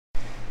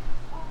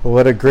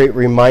What a great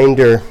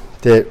reminder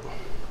that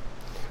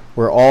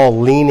we're all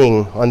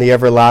leaning on the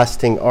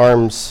everlasting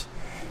arms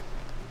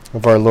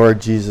of our Lord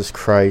Jesus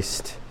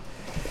Christ.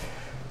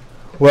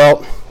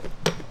 Well,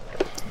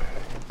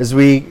 as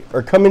we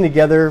are coming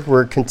together,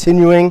 we're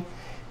continuing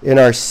in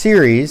our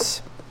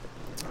series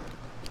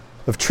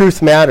of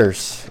Truth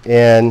Matters.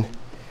 And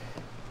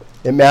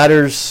it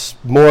matters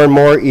more and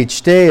more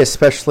each day,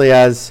 especially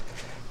as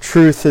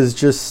truth is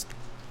just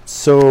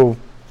so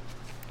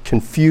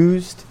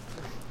confused,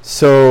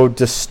 so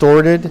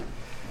distorted.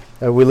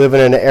 We live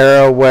in an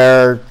era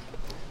where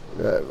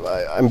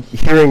I'm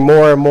hearing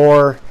more and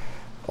more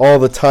all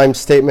the time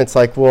statements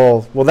like,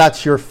 well,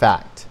 that's your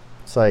fact.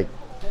 It's like,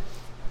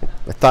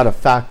 I thought a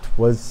fact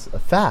was a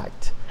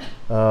fact.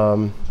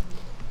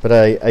 But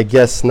I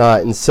guess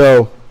not. And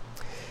so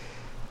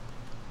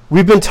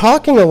we've been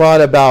talking a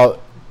lot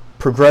about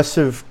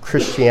progressive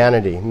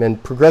Christianity.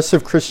 And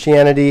progressive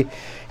Christianity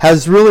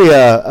has really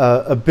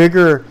a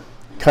bigger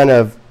kind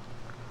of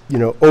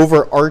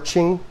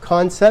overarching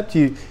concept.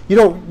 You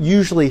don't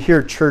usually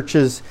hear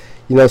churches,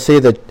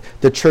 say that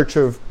the Church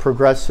of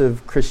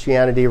Progressive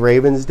Christianity,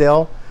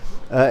 Ravensdale.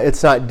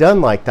 It's not done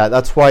like that.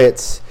 That's why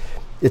it's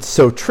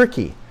so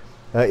tricky.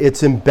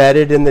 It's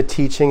embedded in the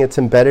teaching. It's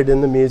embedded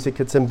in the music.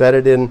 It's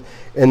embedded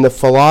in the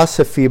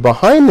philosophy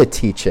behind the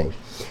teaching.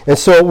 And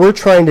so what we're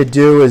trying to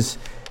do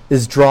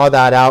is draw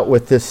that out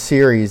with this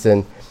series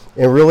and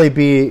really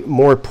be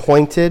more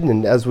pointed.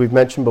 And as we've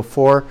mentioned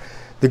before,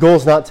 the goal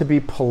is not to be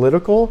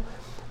political,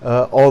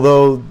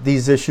 although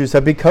these issues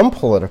have become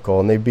political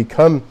and they've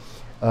become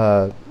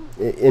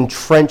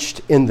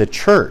entrenched in the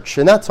church.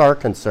 And that's our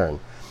concern.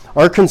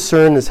 Our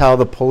concern is how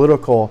the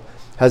political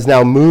has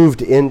now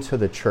moved into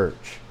the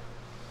church.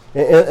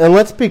 And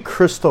let's be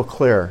crystal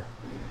clear.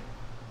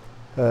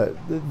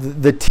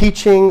 The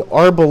teaching,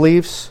 our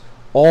beliefs,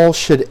 all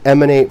should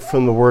emanate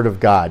from the Word of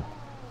God.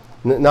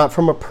 Not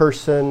from a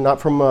person, not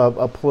from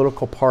a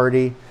political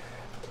party,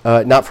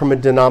 not from a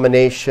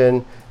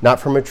denomination, not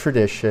from a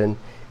tradition.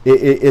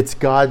 It's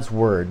God's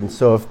Word. And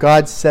so if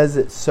God says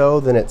it's so,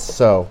 then it's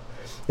so.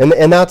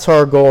 And that's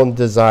our goal and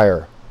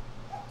desire.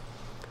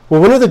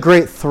 Well, one of the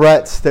great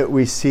threats that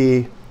we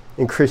see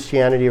in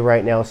Christianity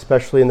right now,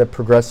 especially in the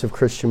progressive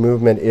Christian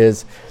movement,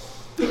 is,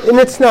 and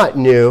it's not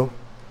new,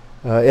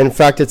 in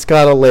fact, it's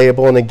got a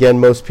label, and again,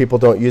 most people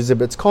don't use it,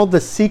 but it's called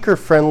the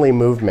seeker-friendly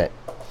movement.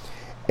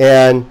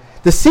 And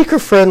the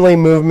seeker-friendly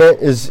movement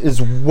is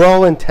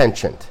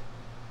well-intentioned.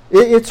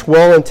 It's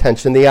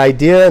well-intentioned. The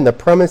idea and the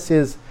premise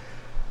is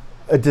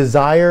a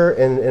desire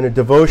and a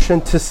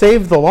devotion to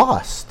save the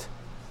lost.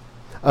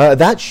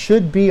 That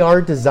should be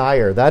our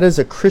desire. That is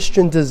a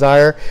Christian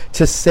desire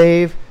to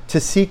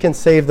seek and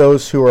save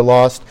those who are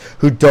lost,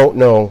 who don't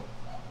know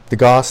the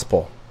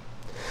gospel.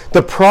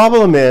 The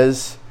problem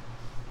is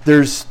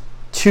there's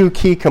two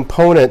key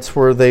components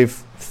where they've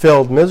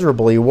failed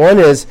miserably. One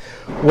is,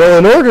 well,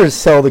 in order to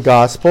sell the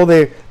gospel,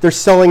 they're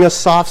selling a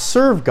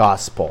soft-serve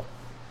gospel.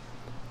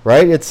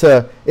 Right? It's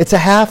a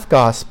half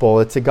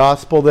gospel. It's a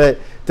gospel that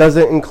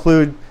doesn't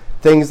include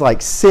things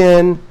like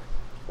sin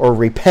or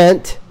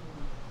repent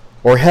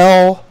or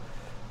hell.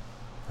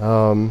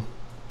 And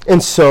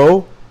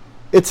so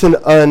it's an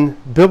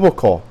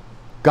unbiblical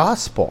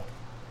gospel.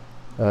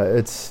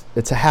 It's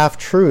a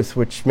half-truth,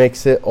 which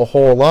makes it a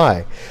whole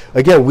lie.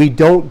 Again, we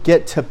don't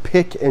get to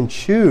pick and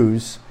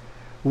choose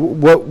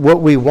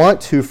what we want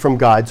to from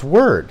God's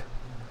Word.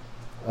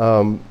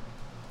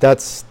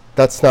 That's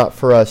not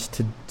for us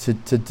to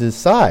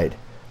decide.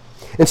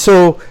 And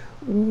so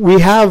we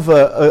have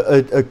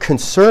a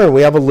concern.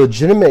 We have a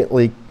legitimate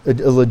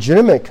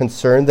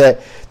concern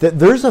that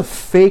there's a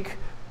fake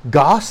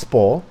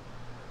gospel,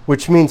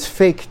 which means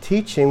fake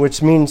teaching,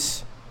 which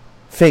means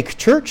fake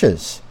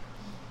churches.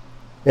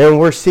 And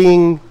we're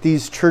seeing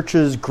these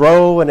churches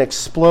grow and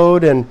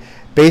explode, and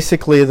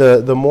basically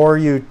the more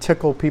you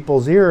tickle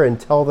people's ear and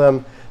tell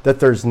them that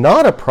there's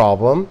not a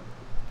problem,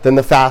 then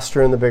the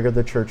faster and the bigger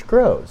the church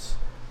grows.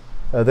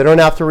 They don't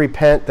have to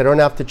repent. They don't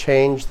have to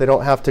change. They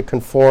don't have to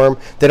conform.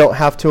 They don't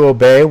have to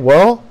obey.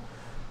 Well,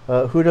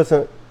 who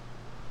doesn't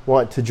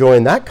want to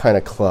join that kind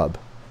of club?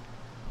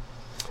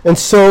 And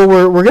so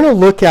we're going to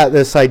look at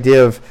this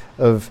idea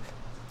of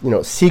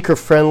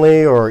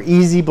seeker-friendly or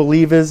easy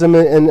believism.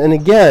 And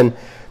again,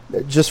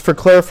 just for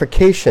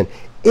clarification,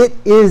 it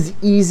is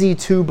easy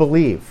to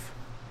believe.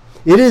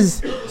 It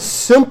is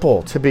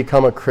simple to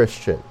become a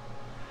Christian.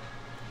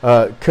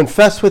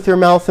 Confess with your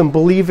mouth and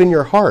believe in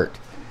your heart.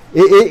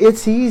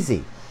 It's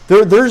easy.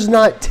 There's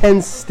not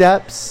 10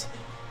 steps,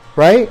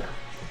 right?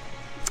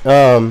 It's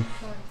all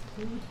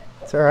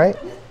right.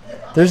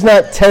 There's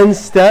not 10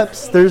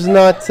 steps. There's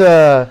not,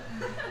 a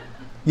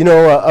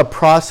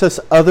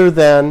process other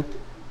than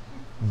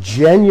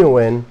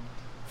genuine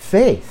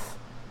faith.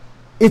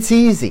 It's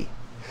easy.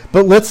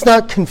 But let's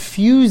not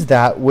confuse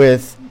that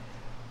with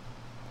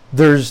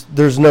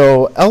there's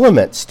no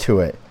elements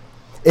to it.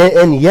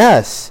 And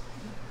yes,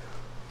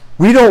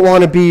 we don't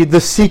want to be the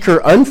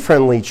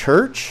seeker-unfriendly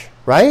church,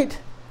 right?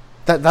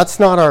 That's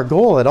not our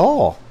goal at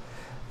all.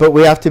 But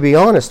we have to be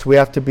honest. We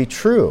have to be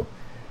true.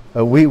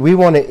 We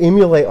want to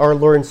emulate our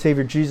Lord and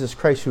Savior Jesus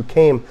Christ, who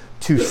came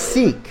to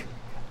seek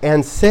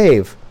and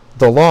save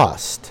the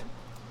lost.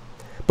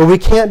 But we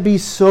can't be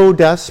so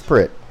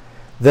desperate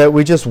that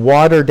we just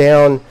water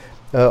down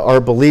our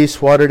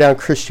beliefs, water down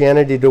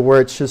Christianity to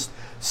where it's just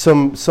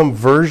some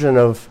version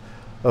of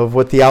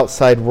what the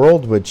outside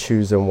world would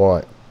choose and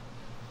want.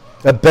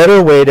 A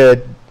better way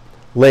to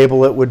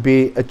label it would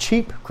be a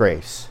cheap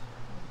grace.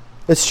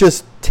 It's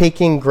just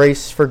taking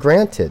grace for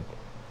granted.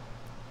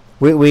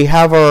 We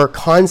have our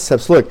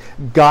concepts. Look,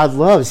 God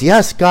loves.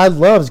 Yes, God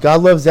loves.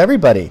 God loves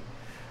everybody.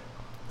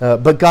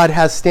 But God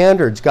has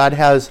standards. God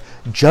has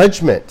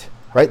judgment,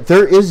 right?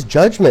 There is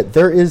judgment.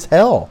 There is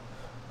hell.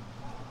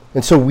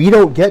 And so we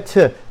don't get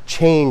to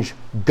change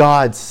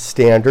God's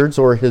standards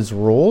or his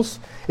rules.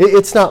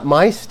 It's not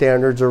my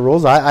standards or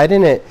rules. I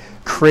didn't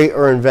create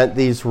or invent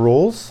these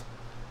rules.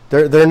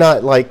 They're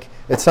not like,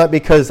 it's not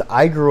because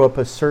I grew up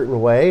a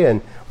certain way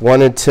and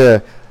wanted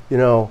to,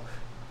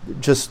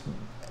 just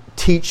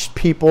teach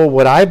people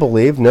what I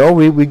believe. No,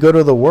 we go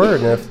to the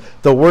Word. And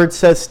if the Word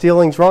says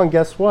stealing's wrong,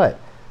 guess what?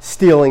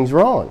 Stealing's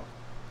wrong.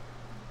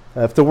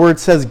 If the Word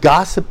says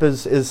gossip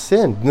is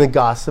sin, then the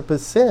gossip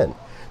is sin.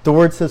 The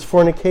Word says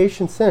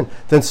fornication sin,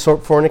 then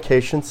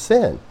fornication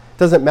sin.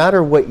 Doesn't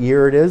matter what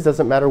year it is,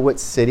 doesn't matter what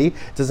city,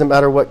 doesn't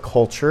matter what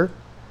culture.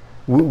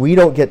 We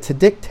don't get to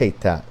dictate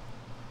that.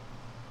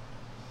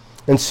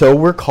 And so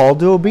we're called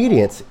to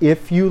obedience.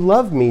 If you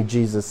love me,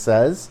 Jesus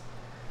says,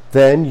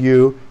 then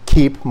you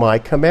keep my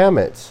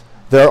commandments.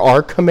 There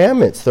are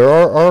commandments. There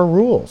are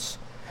rules.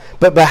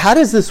 But how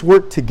does this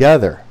work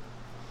together?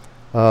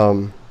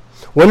 One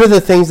of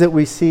the things that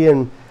we see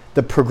in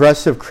the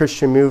progressive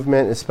Christian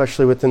movement,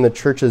 especially within the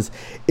churches,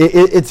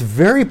 it's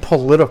very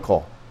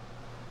political.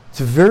 It's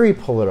very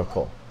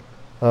political.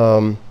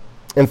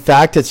 In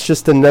fact, it's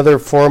just another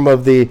form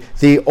of the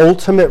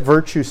ultimate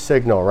virtue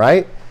signal,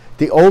 right?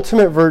 The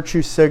ultimate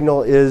virtue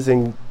signal is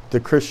in the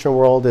Christian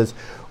world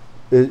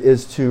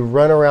is to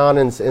run around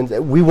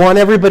and we want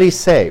everybody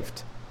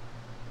saved.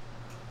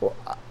 Well,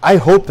 I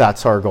hope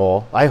that's our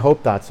goal. I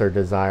hope that's our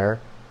desire.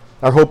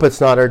 I hope it's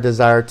not our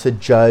desire to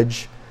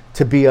judge,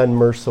 to be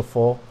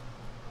unmerciful.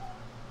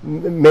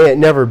 May it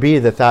never be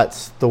that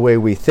that's the way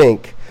we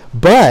think.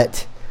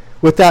 But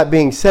with that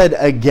being said,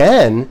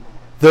 again,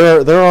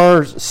 there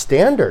are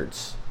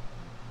standards.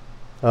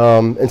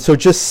 And so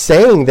just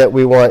saying that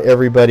we want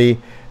everybody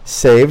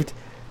saved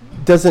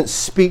doesn't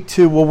speak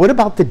to, well, what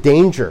about the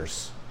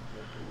dangers?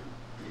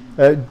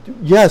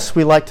 Yes,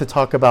 we like to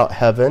talk about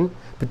heaven,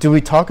 but do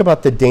we talk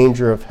about the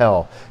danger of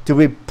hell? Do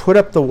we put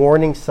up the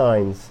warning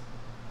signs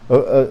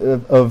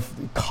of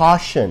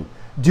caution?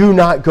 Do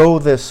not go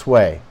this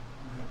way.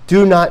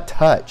 Do not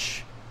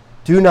touch.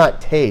 Do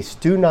not taste.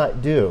 Do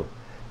not do.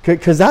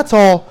 Because that's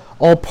all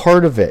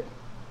part of it.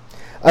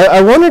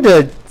 I wanted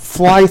to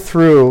fly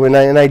through, and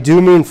I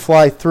do mean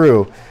fly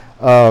through,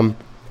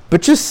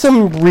 but just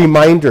some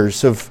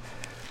reminders of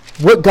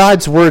what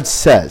God's Word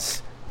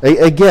says.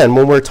 Again,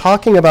 when we're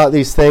talking about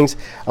these things,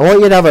 I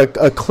want you to have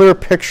a clear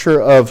picture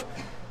of,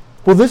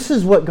 well, this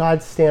is what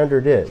God's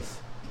standard is.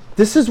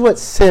 This is what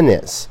sin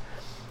is.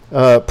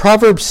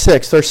 Proverbs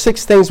 6, there are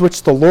 6 things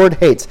which the Lord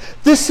hates.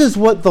 This is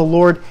what the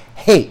Lord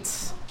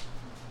hates.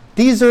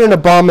 These are an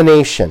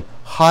abomination.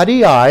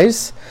 Haughty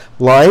eyes,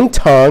 lying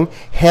tongue,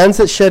 hands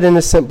that shed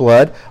innocent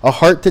blood, a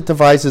heart that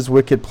devises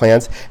wicked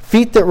plans,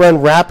 feet that run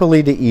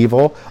rapidly to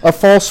evil, a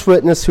false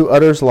witness who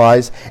utters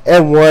lies,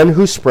 and one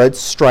who spreads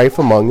strife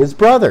among his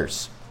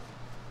brothers.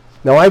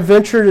 Now, I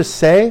venture to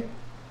say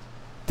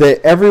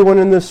that everyone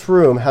in this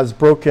room has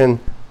broken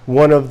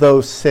one of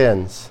those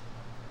sins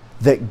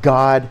that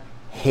God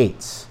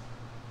hates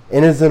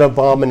and is an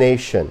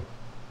abomination.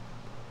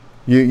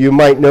 You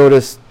might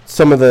notice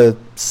some of the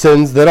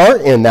sins that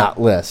aren't in that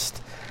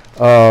list.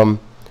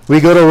 We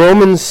go to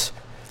Romans,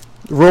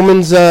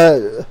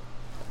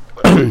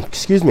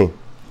 excuse me.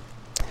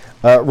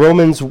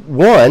 Romans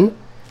 1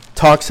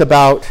 talks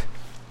about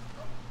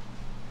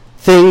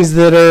things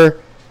that are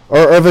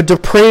of a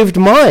depraved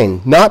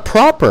mind, not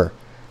proper.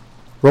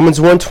 Romans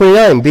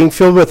 1:29, being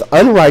filled with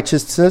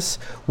unrighteousness,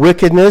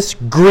 wickedness,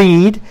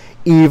 greed,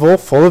 evil,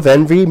 full of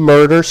envy,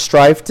 murder,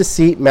 strife,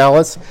 deceit,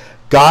 malice,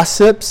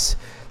 gossips,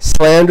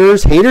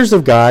 slanderers, haters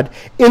of God,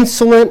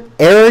 insolent,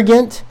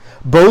 arrogant,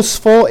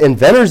 boastful,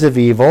 inventors of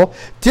evil,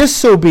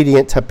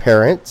 disobedient to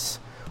parents,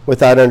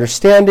 without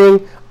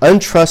understanding,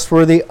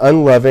 untrustworthy,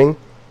 unloving,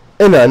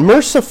 and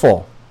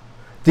unmerciful.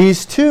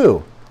 These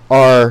too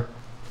are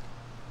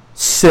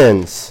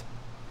sins.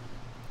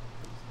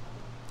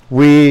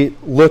 We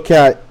look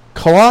at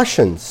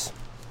Colossians.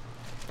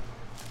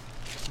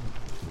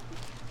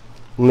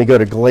 Let me go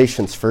to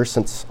Galatians first,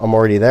 since I'm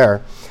already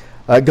there.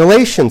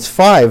 Galatians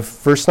 5,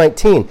 verse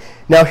 19.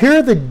 Now here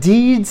are the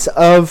deeds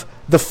of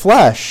the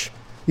flesh.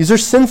 These are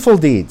sinful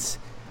deeds.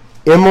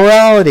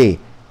 Immorality,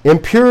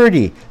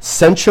 impurity,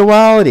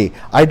 sensuality,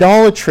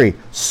 idolatry,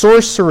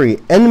 sorcery,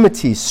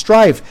 enmity,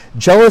 strife,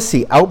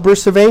 jealousy,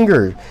 outbursts of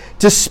anger,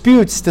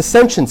 disputes,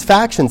 dissensions,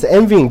 factions,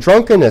 envying,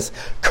 drunkenness,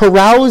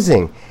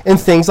 carousing, and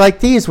things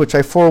like these, which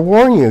I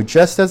forewarn you,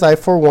 just as I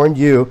forewarned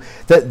you,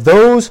 that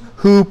those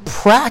who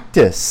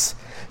practice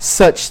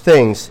such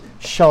things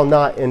shall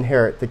not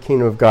inherit the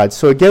kingdom of God.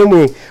 So again,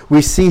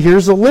 we see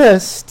here's a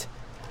list.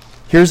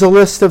 Here's a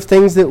list of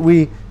things that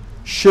we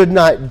should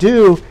not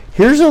do.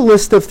 Here's a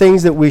list of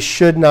things that we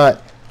should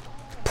not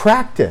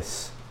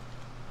practice.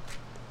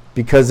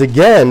 Because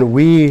again,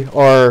 we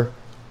are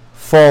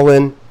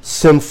fallen,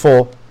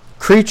 sinful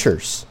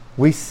creatures.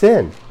 We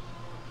sin.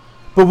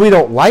 But we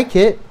don't like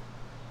it.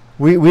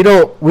 We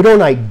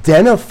don't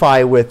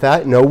identify with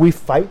that. No, we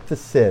fight the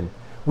sin.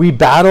 We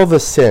battle the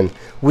sin.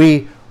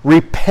 We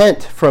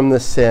repent from the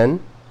sin.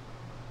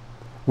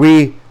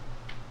 We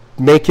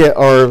make it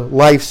our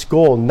life's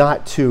goal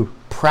not to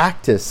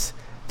practice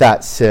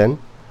that sin.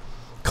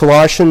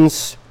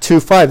 Colossians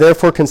 2:5,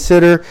 therefore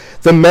consider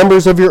the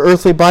members of your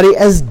earthly body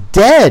as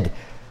dead.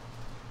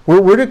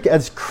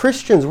 As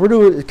Christians, we're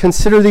to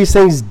consider these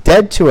things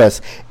dead to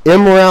us.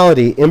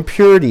 Immorality,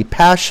 impurity,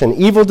 passion,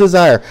 evil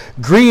desire,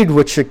 greed,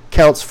 which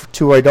accounts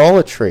to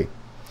idolatry.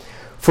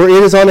 For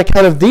it is on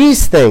account of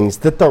these things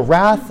that the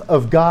wrath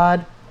of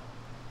God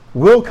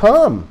will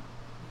come.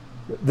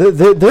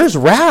 There's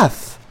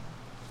wrath.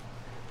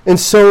 And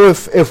so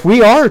if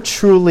we are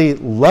truly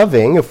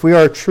loving, if we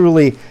are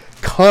truly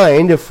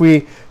kind, if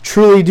we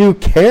truly do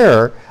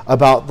care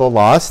about the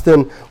lost,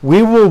 then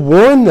we will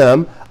warn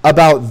them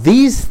about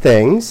these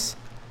things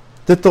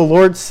that the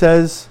Lord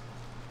says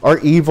are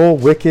evil,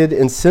 wicked,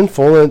 and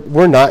sinful, and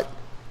we're not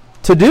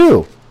to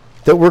do,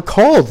 that we're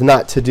called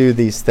not to do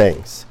these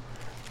things.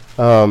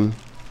 Finally,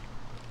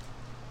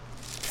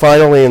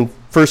 in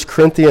 1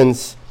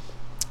 Corinthians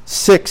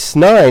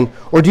 6:9,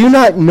 or do you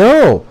not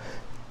know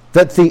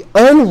that the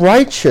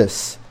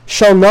unrighteous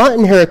shall not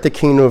inherit the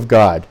kingdom of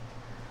God?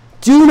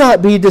 Do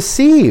not be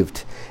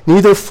deceived.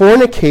 Neither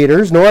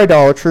fornicators, nor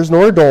idolaters,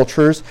 nor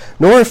adulterers,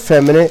 nor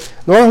effeminate,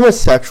 nor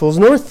homosexuals,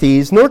 nor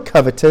thieves, nor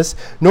covetous,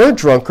 nor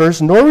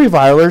drunkards, nor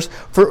revilers,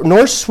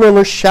 nor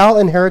swindlers shall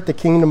inherit the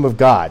kingdom of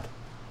God.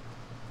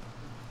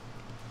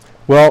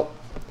 Well,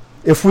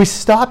 if we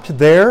stopped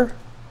there,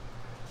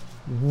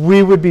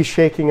 we would be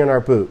shaking in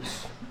our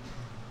boots,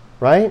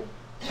 right?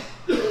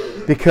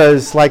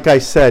 Because, like I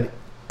said,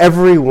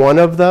 every one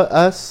of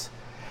us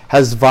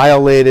has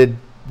violated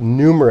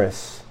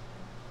numerous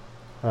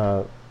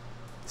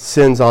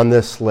sins on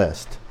this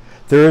list.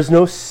 There is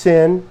no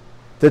sin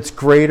that's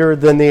greater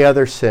than the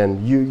other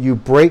sin. You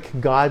break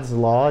God's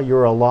law,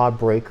 you're a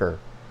lawbreaker.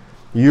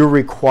 You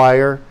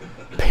require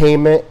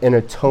payment and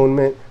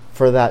atonement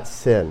for that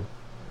sin.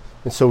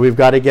 And so we've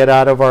got to get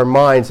out of our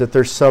minds that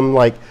there's some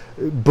like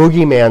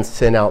boogeyman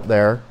sin out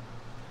there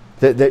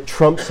that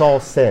trumps all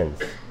sins.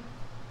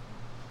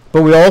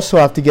 But we also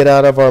have to get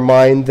out of our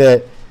mind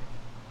that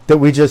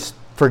we just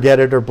forget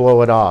it or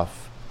blow it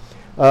off.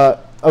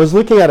 I was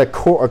looking at a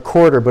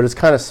quarter, but it's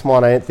kind of small,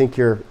 and I didn't think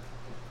your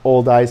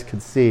old eyes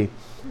could see,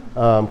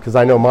 because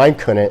I know mine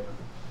couldn't.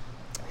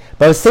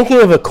 But I was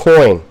thinking of a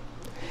coin.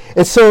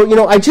 And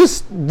so, I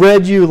just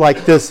read you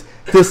like this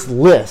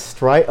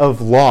list, right, of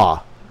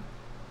law.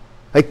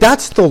 Like,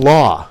 that's the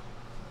law.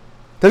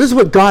 That is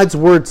what God's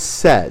word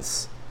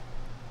says.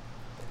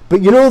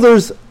 But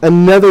there's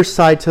another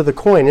side to the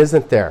coin,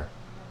 isn't there?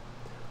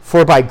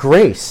 For by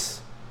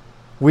grace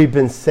we've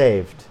been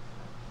saved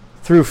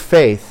through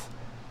faith,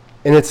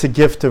 and it's a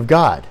gift of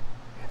God.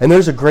 And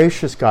there's a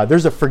gracious God.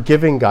 There's a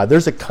forgiving God.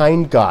 There's a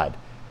kind God.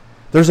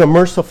 There's a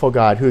merciful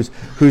God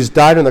who's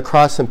died on the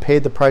cross and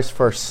paid the price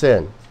for our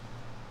sin.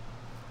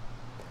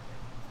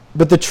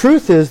 But the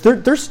truth is,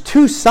 there's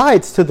two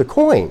sides to the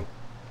coin.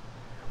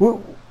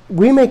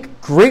 We make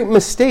great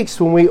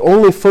mistakes when we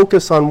only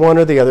focus on one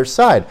or the other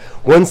side.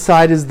 One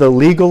side is the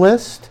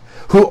legalist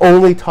who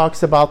only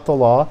talks about the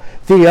law.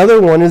 The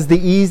other one is the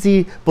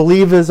easy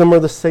believism or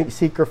the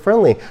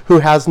seeker-friendly who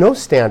has no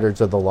standards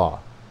of the law.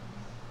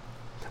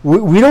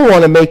 We don't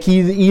want to make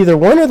either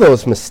one of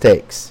those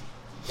mistakes.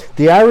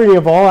 The irony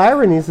of all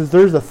ironies is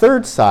there's a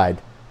third side.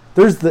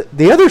 There's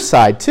the other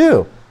side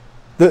too.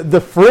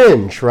 The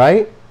fringe,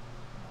 right?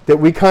 That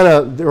we kind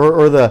of,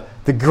 or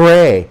the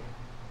gray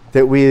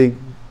that we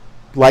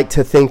like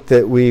to think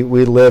that we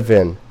live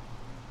in.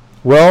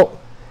 Well,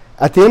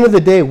 at the end of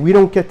the day, we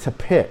don't get to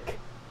pick.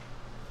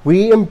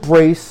 We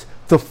embrace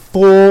the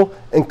full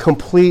and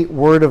complete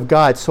Word of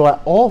God. So at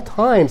all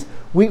times,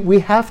 we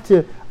have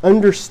to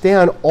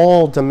understand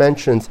all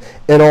dimensions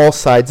and all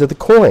sides of the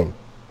coin.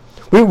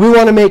 We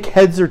want to make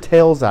heads or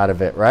tails out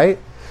of it, right?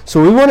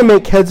 So we want to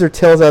make heads or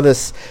tails out of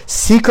this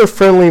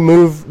seeker-friendly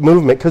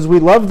movement because we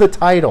love the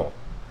title.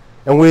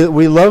 And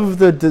we love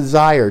the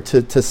desire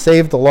to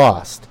save the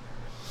lost.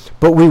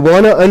 But we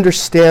want to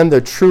understand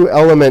the true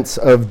elements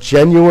of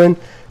genuine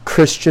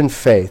Christian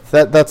faith.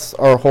 That's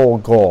our whole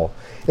goal.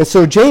 And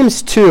so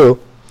James 2,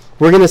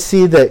 we're going to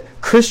see that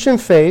Christian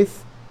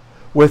faith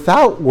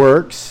without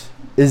works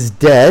is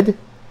dead.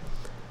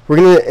 We're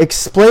going to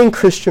explain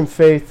Christian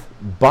faith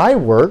by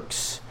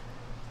works.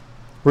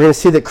 We're going to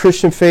see that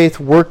Christian faith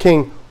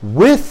working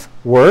with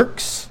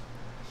works,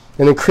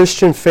 and then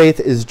Christian faith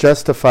is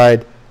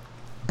justified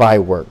by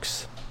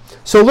works.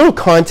 So a little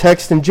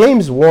context in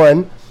James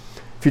 1,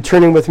 if you're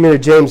turning with me to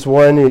James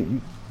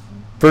 1,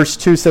 verse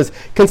 2 says,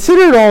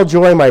 "Consider it all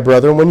joy, my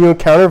brethren, when you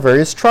encounter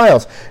various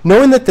trials,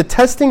 knowing that the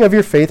testing of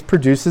your faith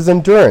produces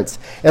endurance.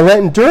 And let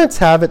endurance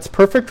have its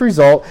perfect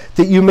result,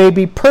 that you may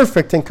be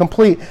perfect and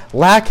complete,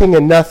 lacking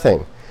in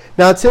nothing."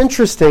 Now it's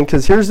interesting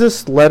because here's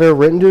this letter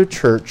written to a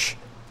church,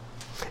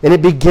 and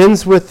it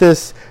begins with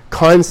this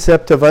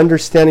concept of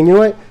understanding, you know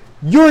what?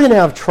 You're going to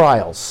have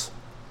trials.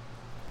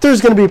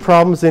 There's going to be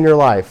problems in your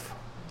life.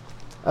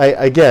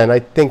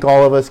 I think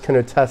all of us can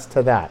attest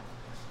to that.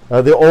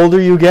 The older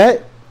you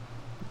get,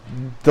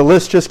 the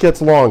list just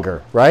gets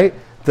longer, right?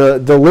 The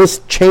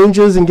list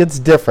changes and gets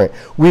different.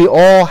 We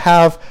all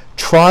have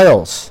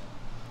trials.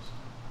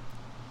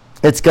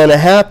 It's going to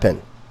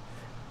happen.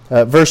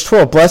 Verse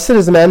 12, "Blessed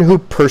is the man who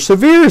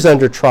perseveres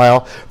under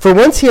trial, for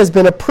once he has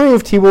been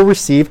approved, he will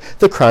receive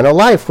the crown of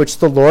life, which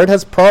the Lord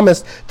has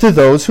promised to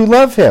those who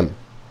love him."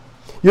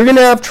 You're going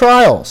to have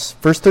trials.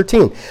 Verse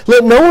 13,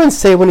 "Let no one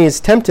say when he is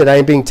tempted, I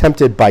am being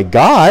tempted by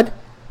God."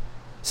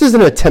 This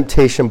isn't a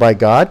temptation by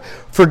God,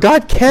 for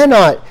God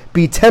cannot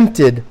be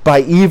tempted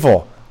by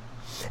evil,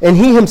 and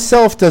he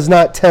himself does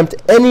not tempt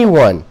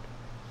anyone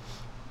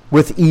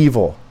with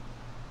evil.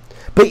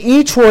 But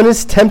each one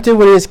is tempted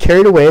when he is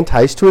carried away and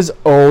enticed to his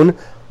own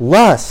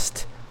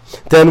lust.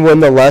 Then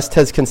when the lust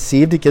has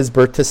conceived, it gives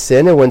birth to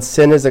sin, and when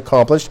sin is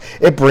accomplished,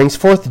 it brings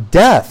forth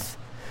death.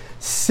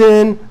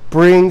 Sin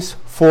brings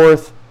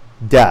forth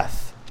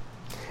death.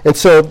 And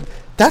so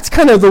that's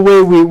kind of the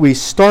way we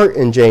start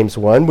in James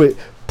 1. We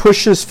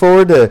push us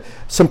forward to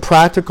some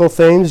practical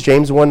things.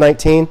 James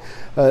 1:19,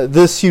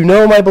 "This you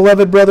know, my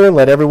beloved brethren,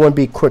 let everyone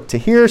be quick to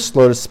hear,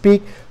 slow to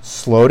speak,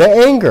 slow to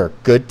anger."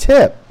 Good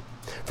tip.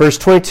 Verse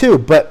 22,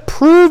 "But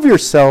prove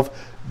yourself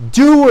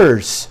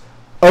doers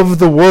of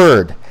the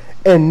word,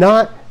 and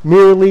not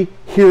merely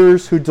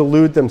hearers who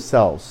delude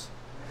themselves."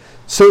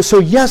 So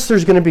yes,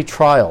 there's going to be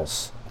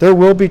trials. There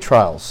will be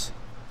trials.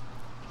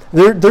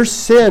 There's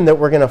sin that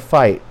we're going to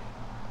fight.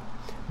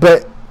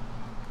 But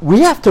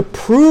we have to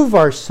prove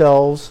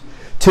ourselves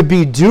to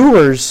be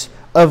doers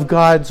of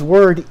God's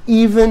word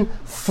even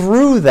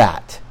through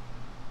that.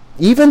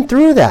 Even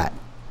through that.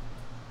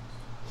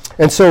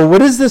 And so what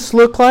does this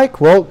look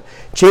like? Well,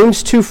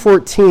 James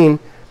 2:14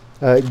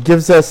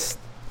 gives us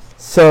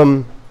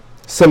some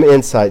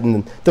insight.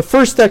 And the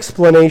first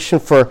explanation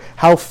for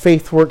how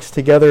faith works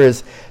together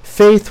is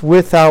faith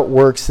without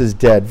works is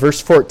dead. Verse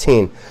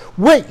 14,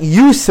 "What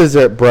use is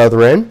it,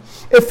 brethren,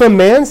 if a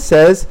man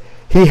says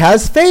he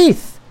has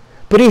faith,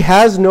 but he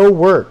has no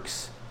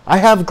works? I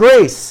have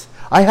grace.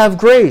 I have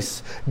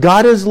grace.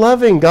 God is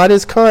loving. God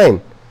is kind.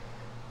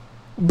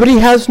 But he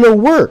has no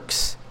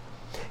works.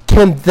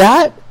 Can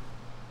that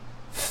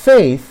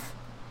faith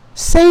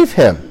save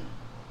him?"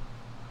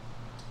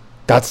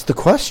 That's the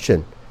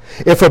question.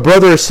 "If a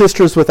brother or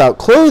sister is without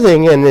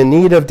clothing and in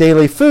need of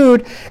daily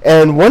food,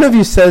 and one of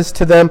you says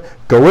to them,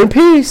 'Go in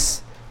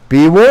peace,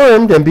 be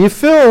warmed and be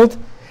filled,'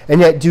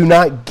 and yet do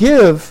not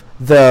give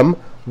them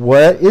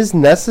what is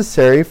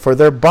necessary for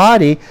their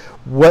body,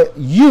 what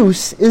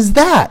use is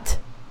that?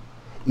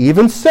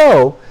 Even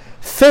so,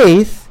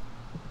 faith,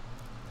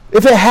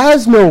 if it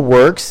has no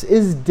works,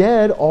 is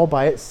dead all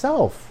by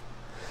itself."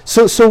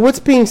 So what's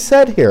being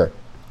said here?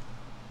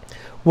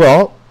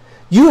 Well,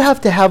 you have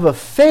to have a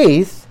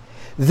faith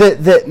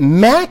that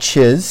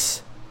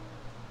matches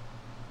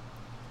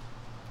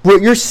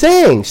what you're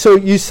saying. So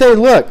you say,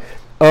 look,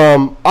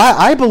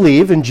 I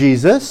believe in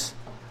Jesus.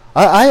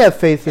 I have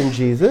faith in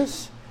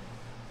Jesus.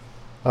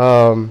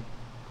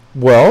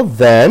 Well,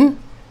 then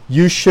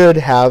you should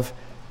have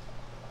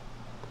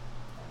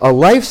a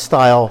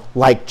lifestyle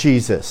like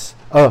Jesus.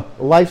 A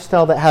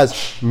lifestyle that has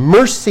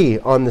mercy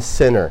on the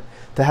sinner,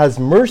 that has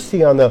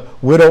mercy on the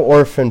widow,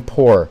 orphan,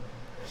 poor,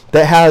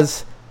 that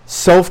has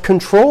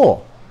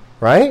self-control,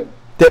 right?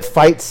 That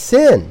fights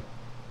sin.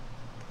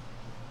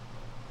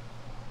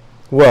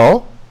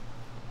 Well,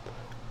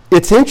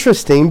 it's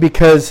interesting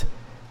because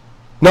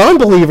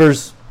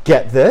non-believers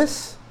get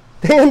this.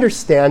 They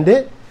understand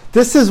it.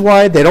 This is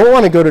why they don't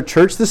want to go to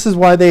church. This is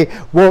why they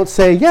won't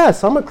say,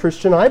 "Yes, I'm a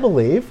Christian, I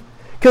believe,"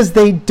 because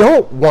they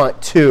don't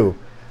want to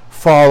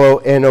follow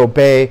and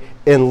obey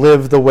and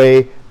live the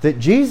way that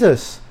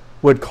Jesus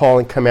would call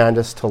and command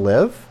us to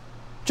live.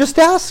 Just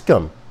ask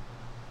them.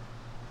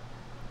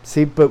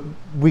 See, but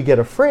we get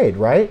afraid,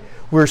 right?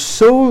 We're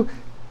so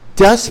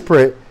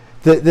desperate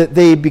that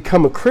they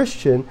become a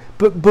Christian,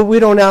 but we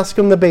don't ask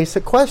them the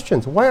basic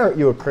questions. Why aren't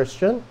you a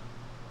Christian?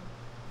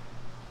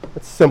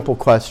 That's a simple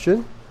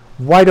question.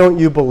 Why don't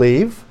you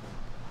believe?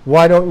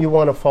 Why don't you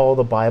want to follow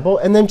the Bible?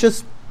 And then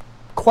just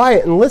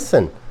quiet and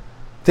listen.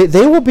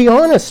 They will be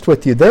honest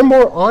with you. They're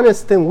more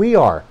honest than we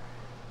are.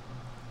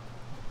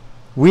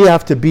 We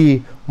have to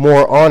be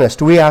more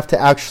honest. We have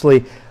to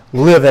actually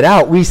live it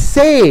out. We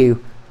say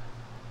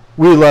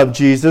we love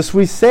Jesus.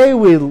 We say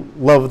we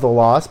love the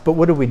lost, but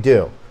what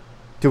do?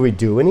 Do we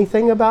do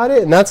anything about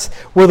it? And that's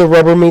where the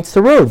rubber meets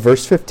the road,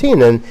 verse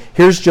 15. And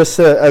here's just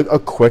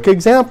a quick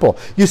example.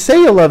 You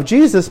say you love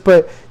Jesus,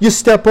 but you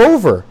step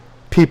over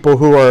people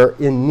who are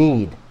in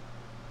need.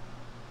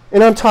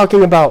 And I'm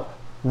talking about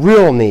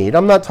real need.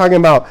 I'm not talking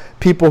about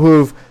people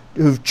who've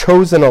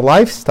chosen a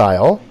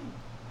lifestyle.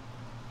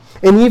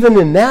 And even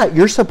in that,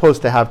 you're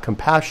supposed to have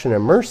compassion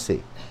and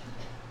mercy.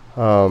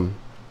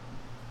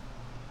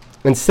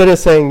 Instead of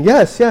saying,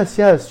 yes,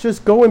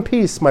 just go in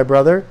peace, my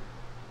brother.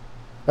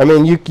 I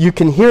mean, you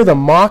can hear the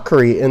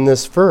mockery in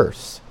this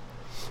verse.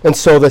 And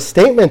so the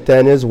statement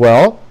then is,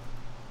 well,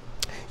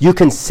 you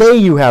can say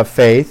you have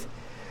faith,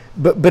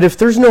 but if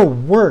there's no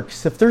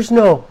works, if there's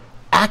no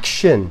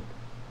action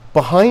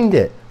behind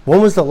it, when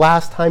was the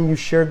last time you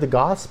shared the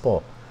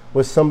gospel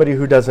with somebody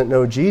who doesn't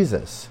know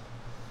Jesus?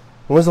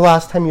 When was the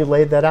last time you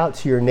laid that out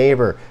to your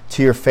neighbor,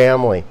 to your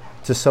family,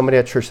 to somebody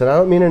at church? And I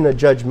don't mean in a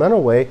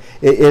judgmental way,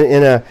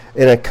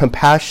 in a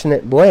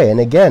compassionate way. And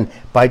again,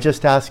 by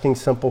just asking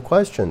simple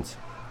questions.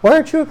 Why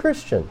aren't you a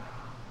Christian?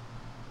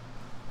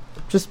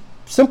 Just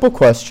simple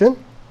question.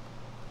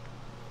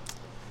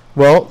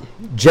 Well,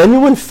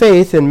 genuine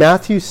faith in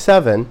Matthew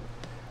 7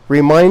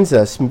 reminds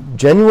us,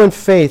 genuine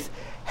faith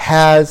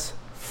has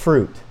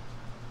fruit.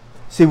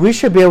 See, we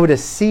should be able to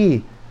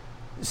see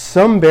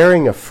some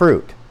bearing of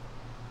fruit.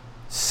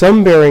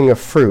 Some bearing of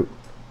fruit.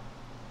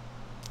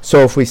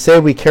 So if we say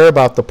we care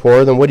about the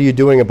poor, then what are you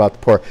doing about the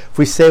poor? If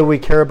we say we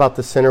care about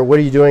the sinner, what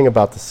are you doing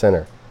about the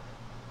sinner?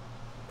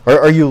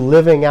 Are you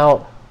living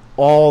out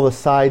all the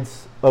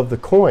sides of the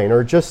coin,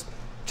 or just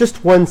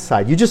one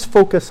side? You just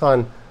focus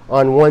on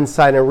one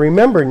side. And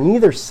remember,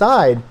 neither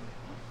side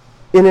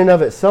in and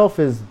of itself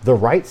is the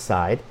right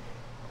side.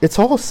 It's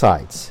all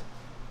sides.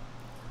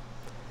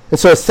 And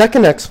so a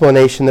second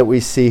explanation that we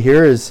see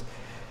here is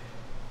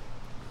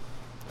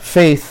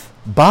faith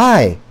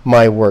by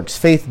my works.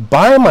 Faith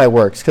by my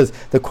works. Because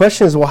the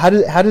question is, well,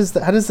 how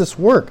does this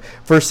work?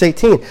 Verse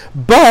 18.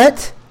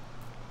 But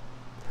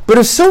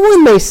if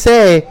someone may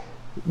say,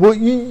 well,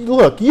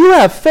 look, you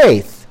have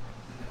faith.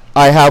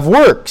 I have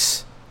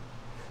works.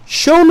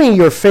 Show me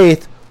your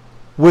faith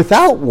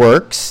without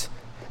works,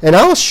 and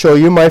I'll show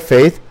you my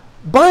faith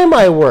by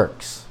my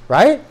works.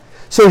 Right?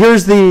 So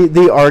here's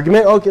the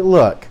argument. Okay,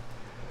 look.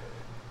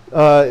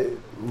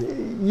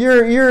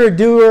 You're a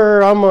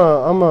doer.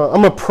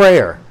 I'm a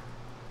prayer.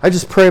 I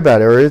just pray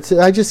about it,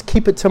 or I just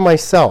keep it to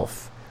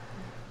myself.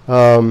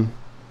 You're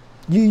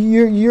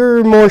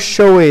more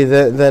showy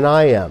than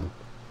I am.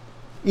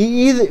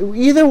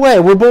 Either way,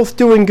 we're both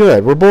doing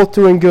good. We're both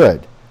doing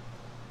good.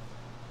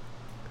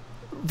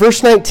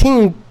 Verse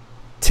 19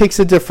 takes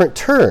a different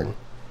turn.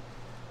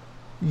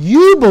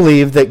 You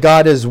believe that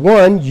God is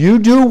one. You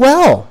do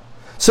well.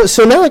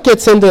 So now it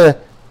gets into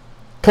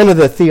kind of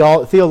the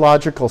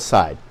theological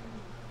side.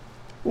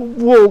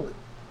 Well,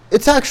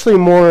 it's actually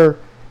more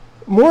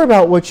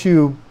about what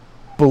you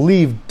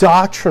believe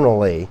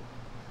doctrinally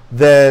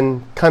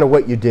than kind of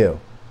what you do.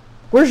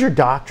 Where's your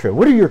doctrine?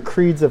 What are your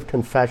creeds of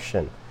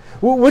confession?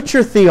 What's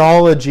your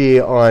theology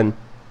on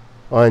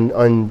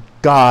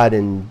God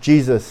and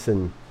Jesus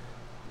and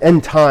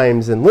end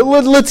times? And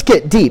let's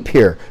get deep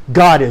here.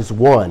 God is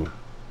one.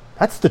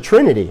 That's the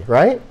Trinity,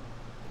 right?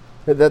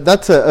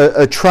 That's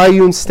a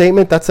triune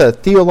statement. That's a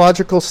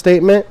theological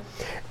statement.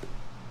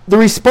 The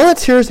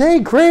response here is, hey,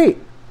 great.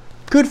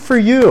 Good for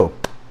you.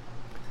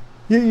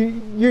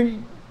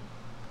 You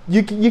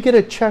get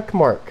a check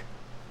mark.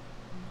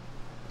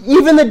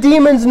 Even the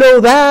demons know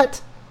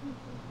that.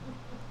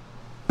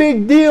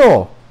 Big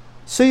deal.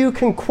 So you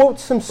can quote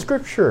some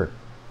scripture.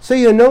 So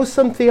you know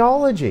some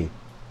theology.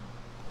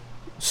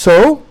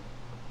 So,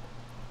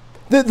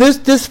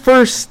 this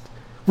verse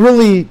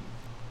really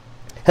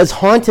has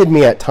haunted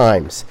me at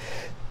times.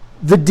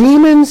 The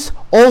demons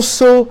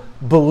also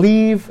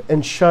believe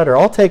and shudder.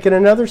 I'll take it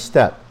another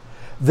step.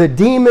 The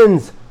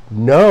demons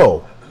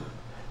know.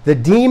 The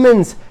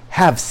demons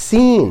have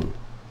seen.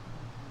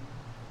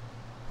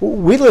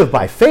 We live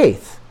by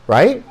faith,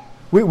 right?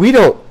 We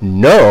don't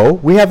know.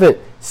 We haven't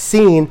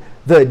seen.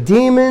 The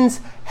demons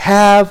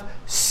have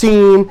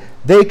seen.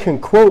 They can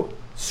quote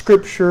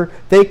scripture.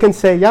 They can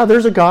say, yeah,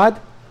 there's a God.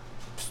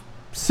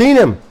 Seen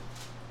him.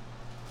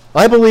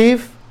 I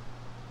believe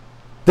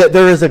that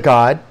there is a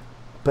God,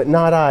 but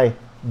not I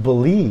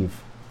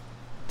believe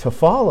to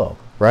follow,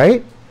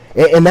 right?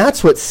 And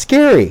that's what's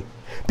scary.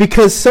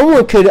 Because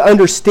someone could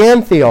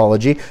understand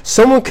theology.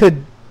 Someone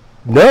could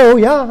know,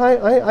 yeah,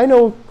 I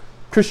know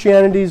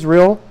Christianity's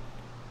real.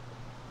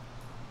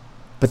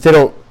 But they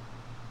don't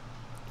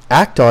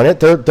act on it.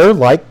 They're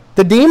like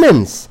the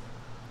demons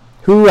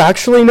who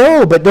actually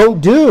know but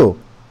don't do.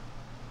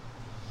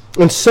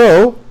 And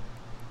so,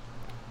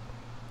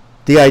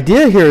 the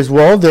idea here is,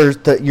 well, there's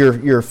that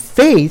your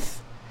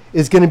faith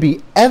is going to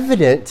be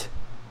evident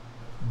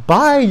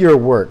by your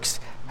works.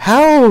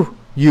 How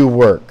you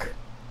work.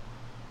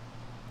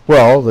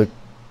 Well, the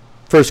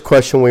first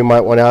question we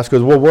might want to ask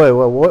is,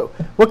 well,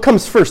 what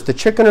comes first, the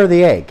chicken or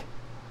the egg?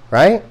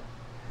 Right?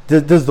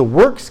 Does the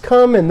works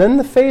come and then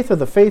the faith, or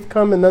the faith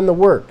come and then the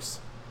works?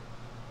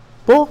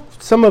 Well,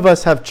 some of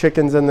us have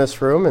chickens in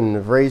this room and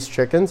have raised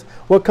chickens.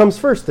 What comes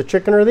first, the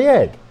chicken or the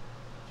egg?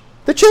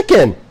 The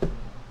chicken,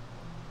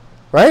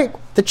 right?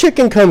 The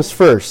chicken comes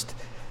first.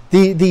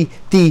 The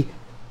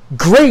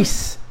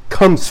grace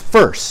comes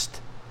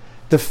first.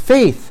 The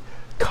faith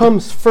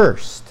comes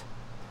first.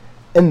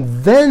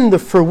 And then the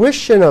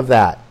fruition of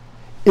that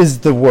is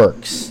the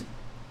works.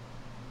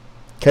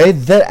 Okay,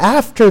 then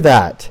after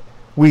that,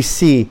 we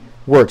see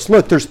works.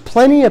 Look, there's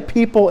plenty of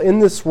people in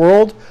this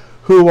world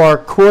who are,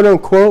 quote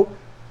unquote,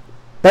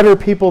 better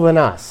people than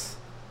us.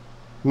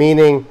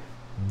 Meaning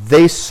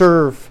they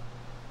serve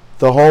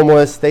the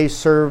homeless, they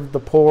serve the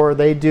poor,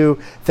 they do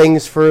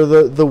things for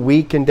the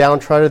weak and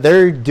downtrodden.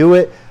 They do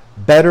it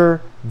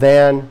better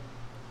than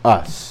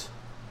us.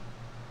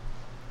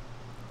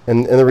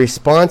 And the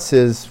response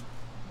is,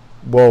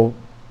 well,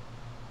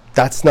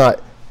 that's not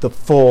the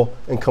full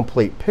and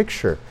complete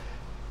picture.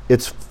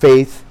 It's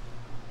faith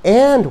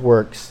and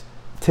works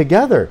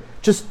together.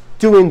 Just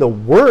doing the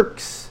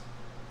works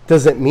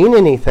doesn't mean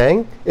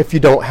anything if you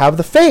don't have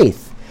the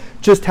faith.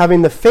 Just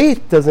having the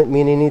faith doesn't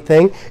mean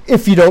anything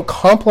if you don't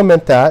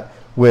complement that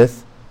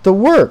with the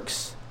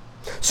works.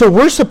 So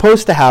we're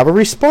supposed to have a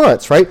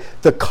response, right?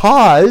 The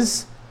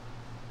cause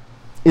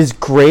is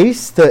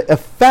grace. The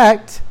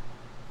effect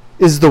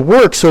is the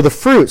works or the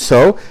fruit.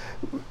 So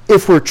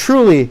if we're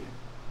truly,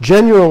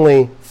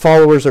 genuinely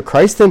followers of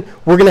Christ, then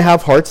we're going to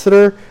have hearts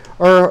that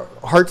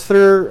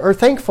are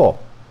thankful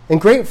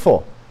and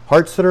grateful.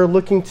 Hearts that are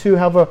looking to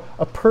have a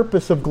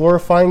purpose of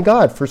glorifying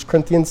God. 1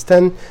 Corinthians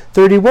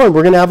 10:31.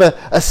 We're going to have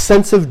a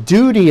sense of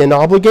duty and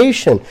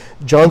obligation.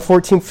 John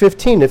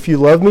 14:15. If you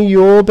love me, you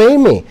will obey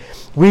me.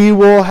 We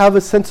will have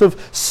a sense of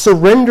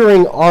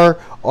surrendering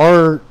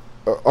our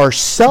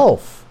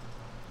self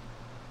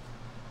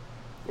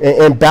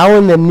and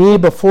bowing the knee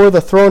before the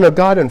throne of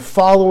God and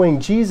following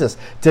Jesus,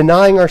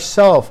 denying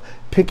ourselves,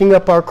 picking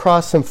up our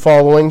cross and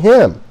following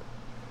Him.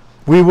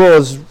 We will,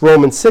 as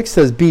Romans 6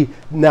 says, be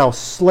now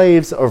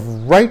slaves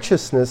of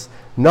righteousness,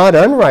 not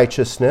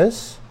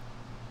unrighteousness.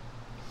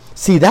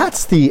 See,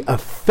 that's the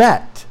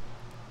effect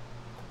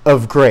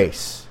of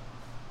grace.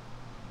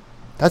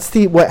 That's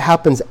what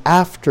happens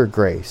after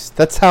grace.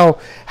 That's how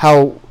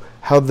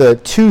the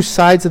two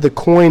sides of the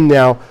coin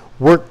now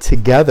work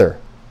together.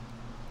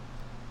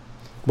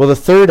 Well, the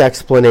third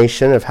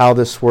explanation of how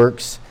this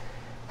works,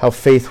 how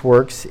faith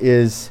works,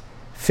 is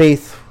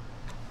faith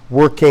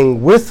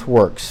working with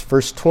works.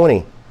 Verse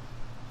 20.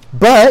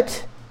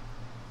 But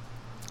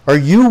are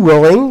you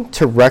willing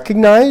to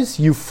recognize,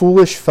 you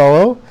foolish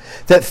fellow,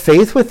 that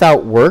faith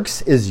without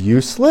works is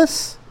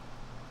useless?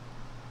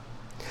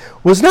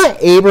 Was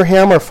not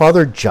Abraham our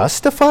father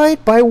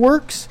justified by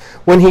works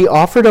when he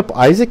offered up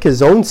Isaac,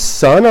 his own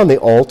son, on the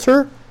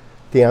altar?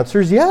 The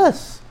answer is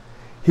yes.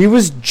 He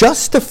was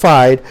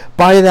justified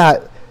by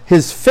that.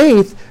 His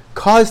faith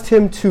caused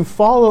him to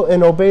follow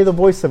and obey the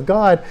voice of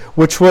God,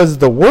 which was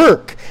the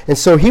work. And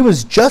so he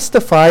was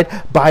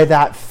justified by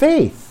that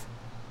faith.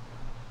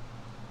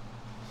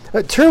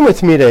 Turn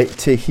with me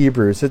to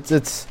Hebrews.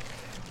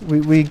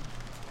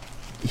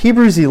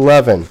 Hebrews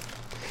 11.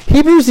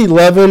 Hebrews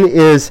 11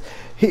 is,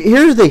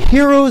 here's the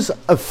heroes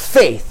of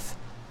faith,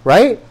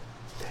 right?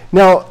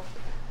 Now,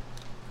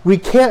 we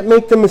can't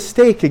make the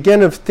mistake,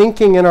 again, of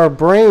thinking in our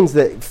brains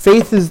that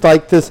faith is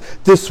like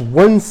this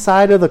one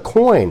side of the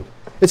coin.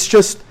 It's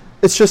just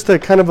a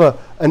kind of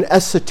an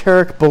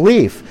esoteric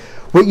belief.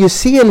 What you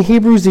see in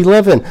Hebrews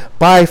 11,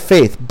 by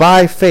faith,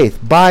 by faith,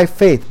 by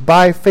faith,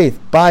 by faith,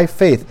 by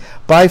faith,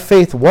 by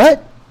faith,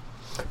 what?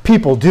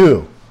 People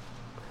do.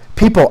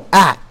 People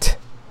act.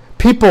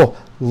 People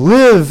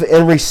live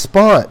in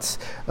response.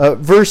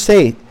 Verse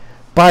 8,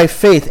 by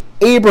faith,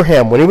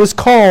 Abraham, when he was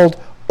called,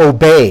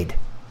 obeyed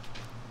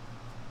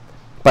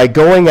by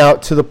going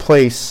out to the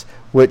place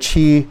which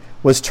he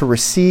was to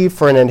receive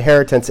for an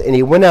inheritance, and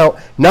he went out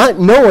not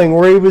knowing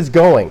where he was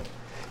going.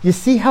 You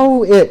see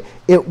how it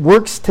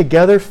works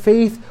together,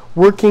 faith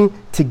working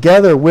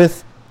together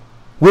with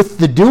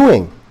the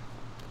doing.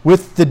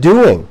 With the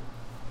doing.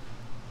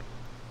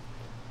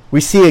 We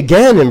see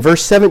again in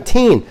verse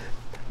 17,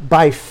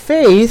 by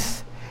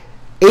faith,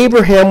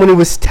 Abraham, when he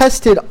was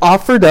tested,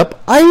 offered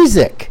up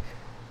Isaac.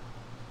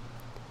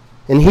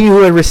 And he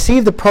who had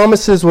received the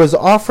promises was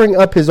offering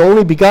up his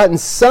only begotten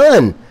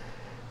son.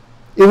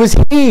 It was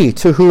he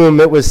to whom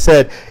it was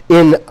said,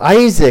 in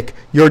Isaac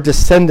your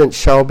descendants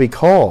shall be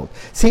called.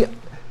 See,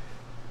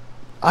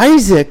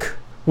 Isaac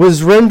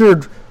was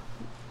rendered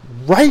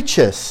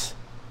righteous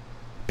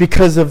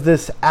because of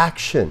this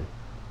action.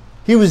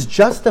 He was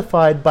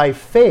justified by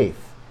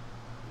faith.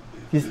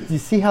 You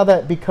see how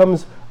that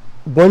becomes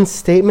one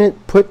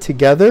statement put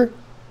together?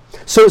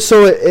 So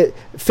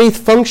faith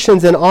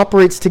functions and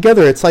operates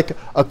together. It's like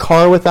a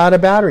car without a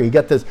battery. You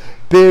got this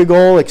big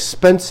old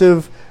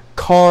expensive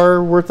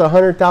car worth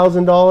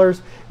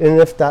 $100,000, and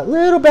if that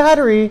little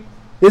battery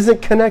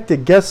isn't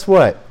connected, guess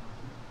what?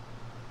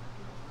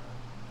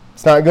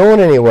 It's not going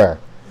anywhere.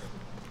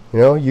 You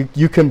know,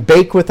 you can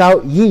bake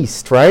without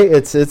yeast, right?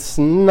 It's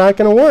not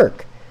going to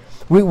work.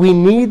 We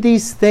need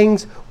these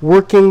things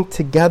working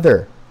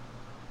together.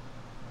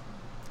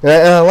 And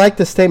I like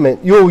the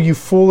statement, you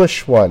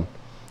foolish one.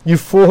 You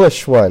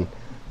foolish one.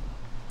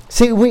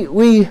 See,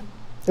 we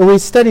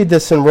studied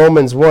this in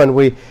Romans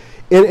 1.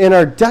 In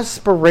our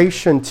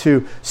desperation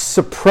to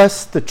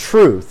suppress the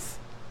truth,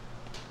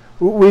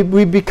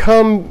 we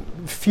become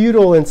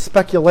futile in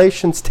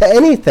speculations to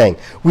anything.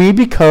 We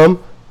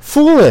become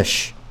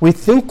foolish. We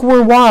think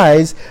we're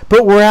wise,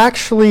 but we're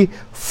actually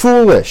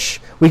foolish.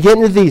 We get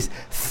into these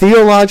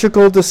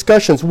theological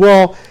discussions.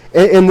 Well,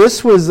 and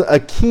this was a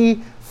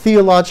key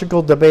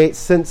theological debate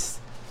since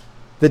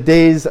the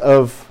days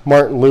of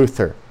Martin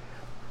Luther.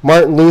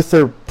 Martin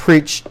Luther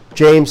preached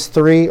James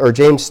 3 or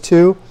James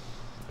 2.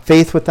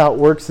 Faith without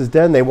works is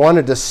dead. And they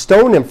wanted to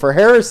stone him for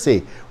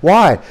heresy.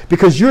 Why?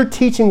 Because you're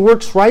teaching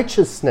works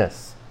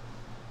righteousness.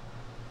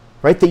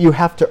 Right? That you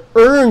have to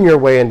earn your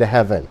way into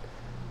heaven.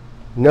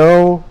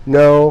 No.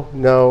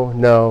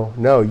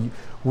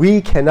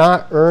 We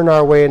cannot earn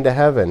our way into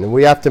heaven. And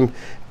we have to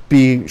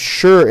be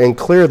sure and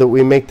clear that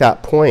we make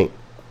that point.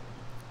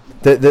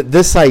 That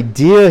this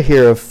idea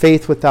here of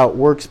faith without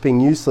works being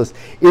useless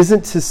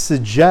isn't to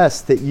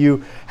suggest that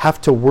you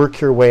have to work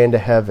your way into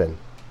heaven.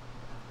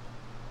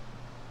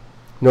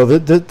 No,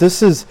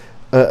 this is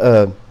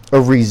a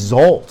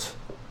result.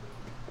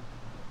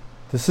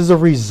 This is a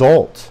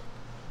result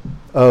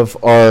of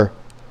our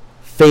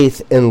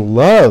faith and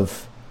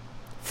love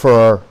for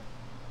our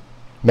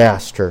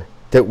Master,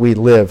 that we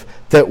live,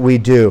 that we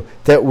do,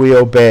 that we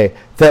obey,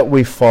 that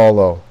we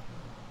follow.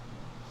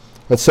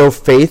 And so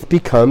faith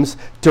becomes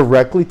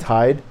directly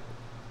tied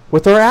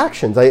with our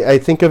actions. I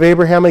think of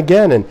Abraham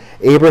again, and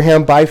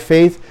Abraham by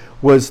faith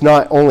was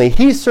not only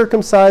he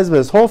circumcised, but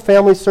his whole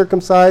family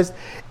circumcised.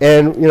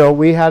 And,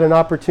 we had an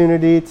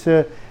opportunity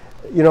to,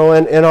 in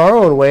our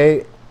own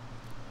way,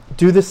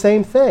 do the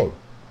same thing.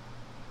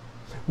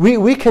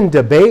 We can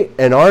debate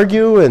and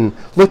argue and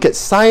look at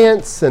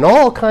science and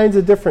all kinds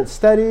of different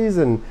studies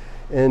and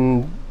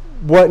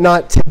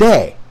whatnot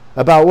today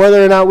about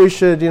whether or not we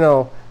should,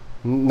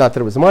 not that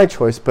it was my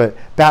choice, but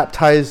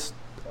baptize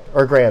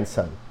our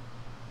grandson.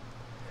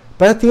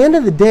 But at the end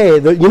of the day,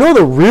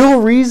 the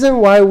real reason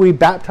why we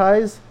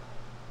baptize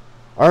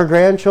our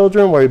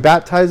grandchildren, why we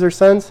baptize our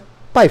sons?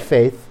 By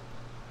faith.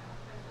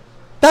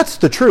 That's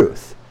the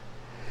truth.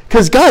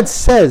 Because God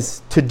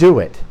says to do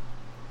it.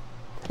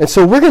 And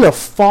so we're going to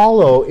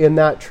follow in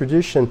that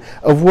tradition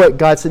of what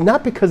God said,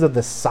 not because of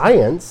the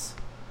science,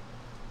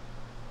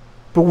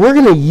 but we're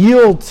going to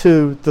yield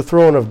to the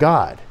throne of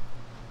God.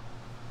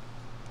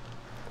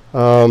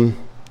 And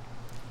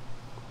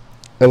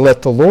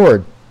let the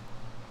Lord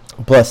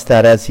bless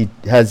that as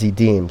he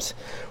deems.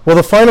 Well,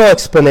 the final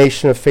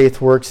explanation of faith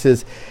works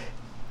is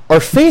our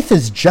faith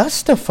is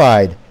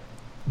justified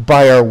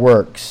by our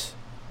works.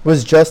 What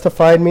does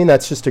justified mean?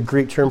 That's just a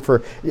Greek term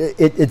for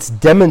it's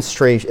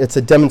demonstration. It's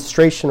a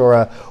demonstration or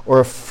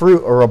a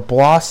fruit or a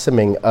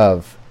blossoming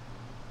of.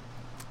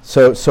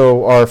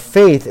 So our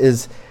faith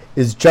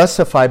is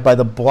justified by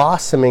the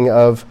blossoming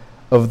of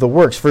the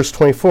works. Verse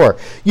 24.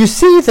 You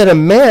see that a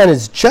man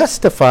is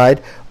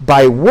justified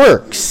by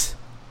works,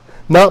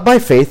 not by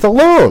faith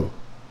alone.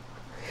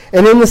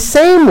 And in the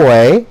same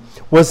way,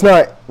 was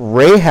not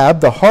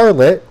Rahab the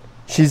harlot,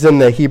 she's in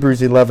the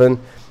Hebrews 11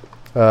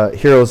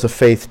 Heroes of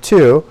Faith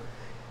too.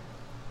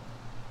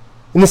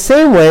 In the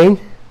same way,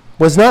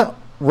 was not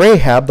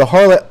Rahab the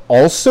harlot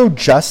also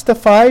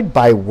justified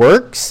by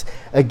works?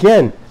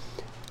 Again,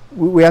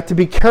 we have to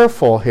be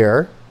careful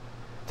here.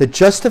 The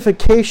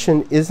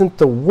justification isn't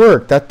the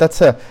work.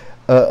 That's a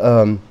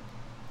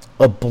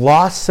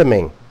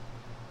blossoming.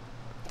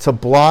 It's a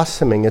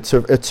blossoming. It's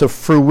a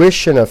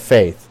fruition of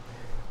faith.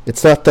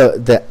 It's not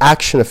the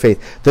action of faith.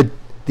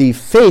 The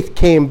faith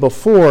came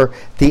before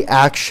the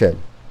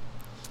action.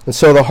 And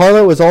so the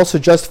harlot was also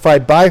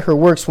justified by her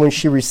works when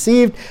she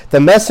received the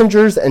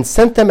messengers and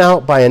sent them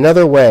out by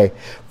another way.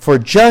 For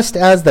just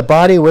as the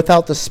body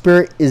without the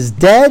spirit is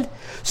dead,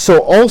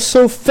 so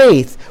also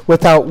faith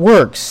without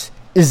works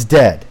is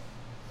dead.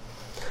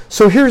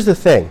 So here's the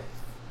thing.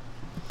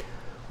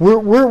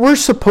 We're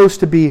supposed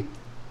to be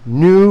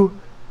new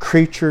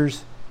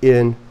creatures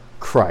in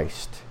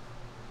Christ.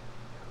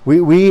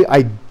 We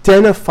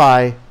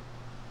identify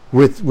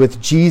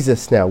with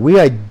Jesus now. We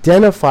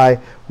identify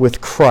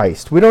with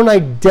Christ. We don't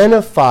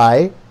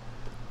identify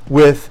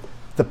with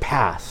the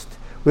past.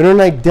 We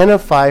don't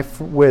identify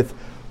with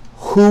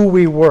who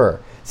we were.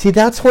 See,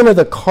 that's one of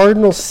the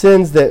cardinal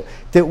sins that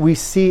we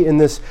see in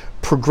this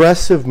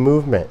progressive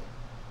movement.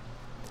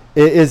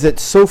 Is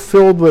it's so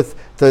filled with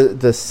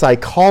the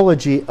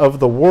psychology of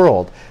the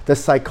world. The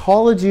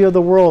psychology of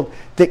the world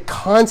that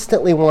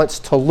constantly wants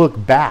to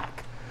look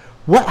back.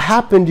 What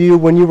happened to you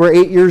when you were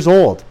 8 years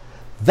old?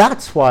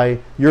 That's why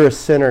you're a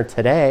sinner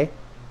today.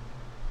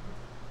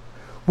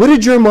 What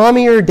did your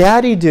mommy or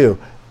daddy do?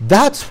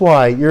 That's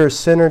why you're a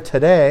sinner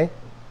today.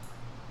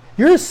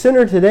 You're a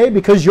sinner today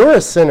because you're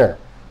a sinner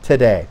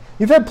today.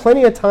 You've had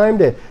plenty of time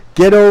to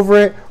get over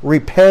it,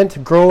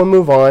 repent, grow, and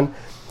move on.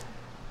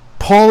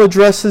 Paul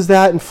addresses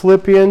that in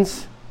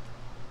Philippians.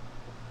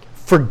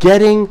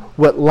 Forgetting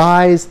what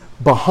lies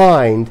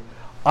behind,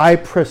 I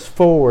press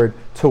forward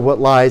to what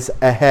lies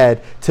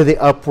ahead, to the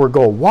upward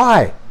goal.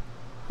 Why?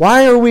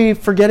 Why are we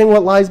forgetting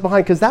what lies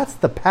behind? Because that's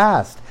the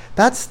past.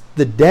 That's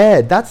the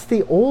dead. That's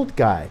the old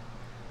guy.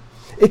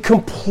 It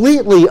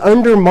completely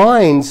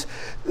undermines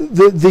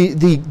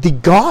the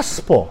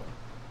gospel.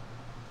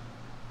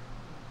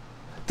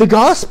 The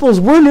gospel is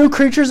we're new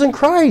creatures in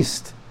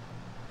Christ.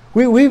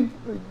 We've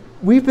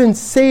been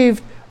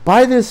saved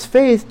by this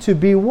faith to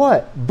be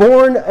what?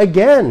 Born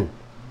again.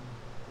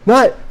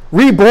 Not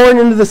reborn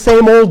into the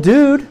same old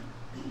dude.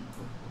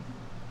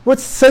 What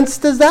sense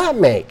does that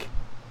make?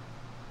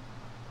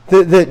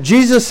 That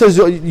Jesus says,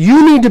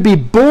 you need to be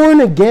born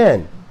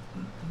again.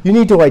 You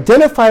need to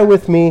identify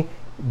with me,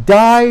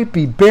 die,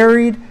 be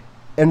buried,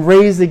 and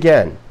raise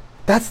again.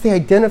 That's the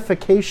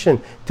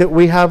identification that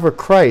we have with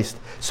Christ.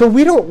 So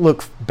we don't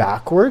look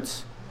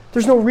backwards.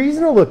 There's no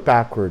reason to look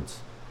backwards.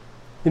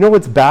 You know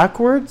what's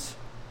backwards?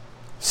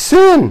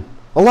 Sin.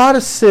 A lot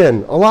of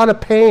sin, a lot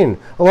of pain,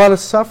 a lot of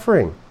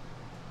suffering.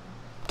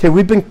 Okay,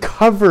 we've been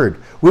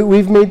covered.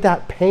 We've made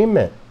that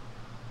payment.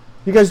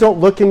 You guys don't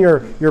look in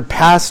your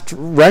past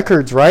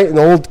records, right? And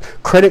old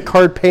credit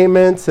card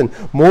payments and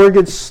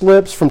mortgage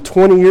slips from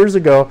 20 years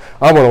ago.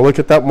 I want to look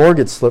at that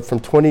mortgage slip from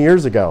 20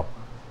 years ago.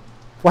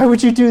 Why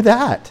would you do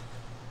that?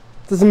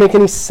 It doesn't make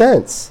any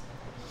sense.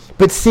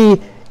 But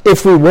see,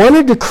 if we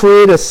wanted to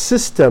create a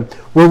system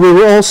where we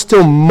were all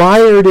still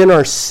mired in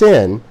our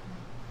sin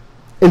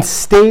and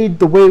stayed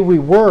the way we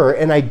were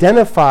and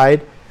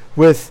identified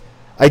with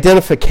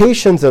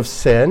identifications of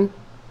sin,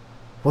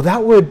 well,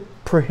 that would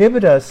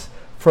prohibit us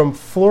from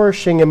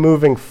flourishing and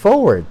moving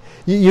forward.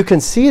 You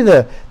can see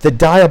the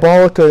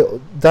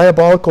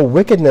diabolical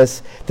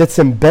wickedness that's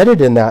embedded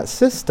in that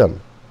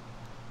system.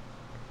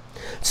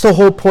 It's the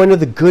whole point of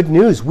the good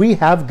news. We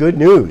have good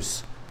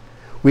news.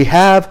 We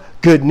have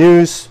good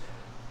news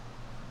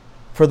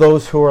for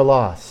those who are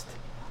lost.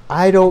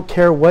 I don't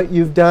care what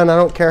you've done. I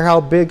don't care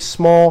how big,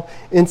 small,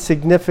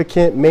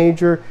 insignificant,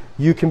 major,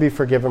 you can be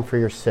forgiven for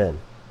your sin.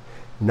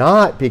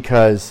 Not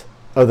because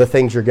of the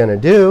things you're going to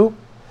do,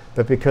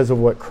 but because of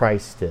what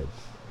Christ did,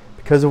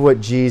 because of what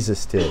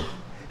Jesus did,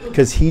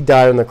 because he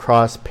died on the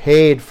cross,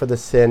 paid for the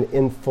sin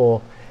in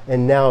full,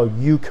 and now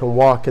you can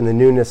walk in the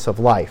newness of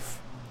life.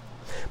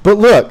 But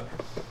look,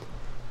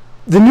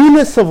 the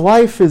newness of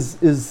life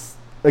is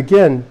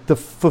again, the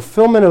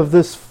fulfillment of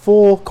this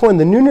full coin.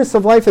 The newness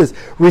of life is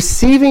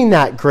receiving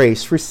that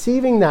grace,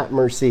 receiving that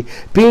mercy,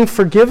 being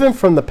forgiven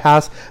from the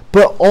past,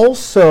 but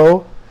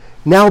also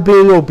now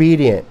being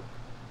obedient.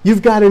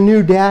 You've got a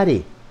new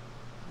daddy.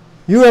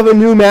 You have a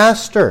new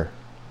master,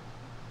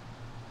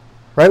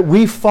 right?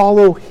 We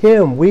follow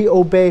him. We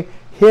obey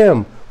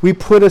him. We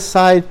put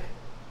aside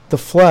the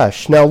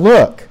flesh. Now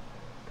look,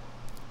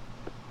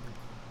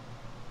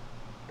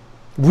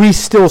 we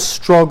still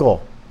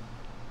struggle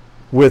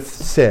with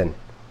sin.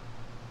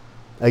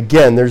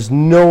 Again, there's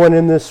no one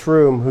in this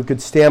room who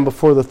could stand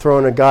before the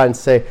throne of God and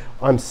say,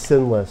 I'm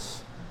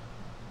sinless.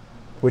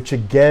 Which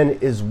again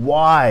is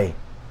why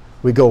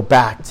we go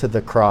back to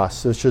the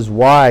cross, which is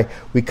why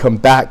we come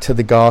back to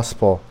the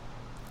gospel.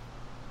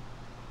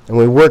 And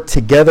we work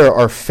together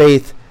our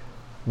faith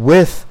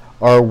with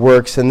our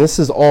works. And this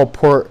is all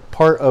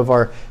part of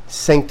our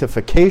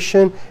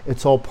sanctification.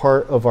 It's all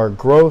part of our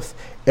growth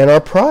and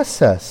our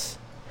process.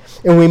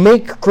 And we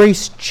make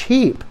grace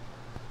cheap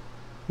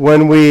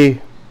when we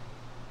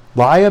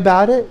lie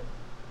about it.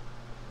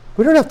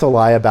 We don't have to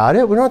lie about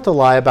it. We don't have to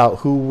lie about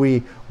who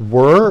we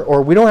were,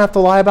 or we don't have to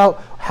lie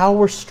about how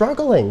we're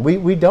struggling.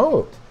 We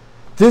don't.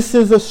 This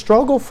is a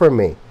struggle for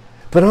me,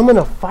 but I'm going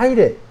to fight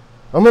it.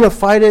 I'm going to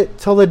fight it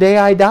till the day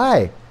I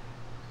die.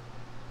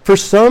 For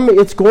some,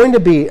 it's going to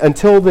be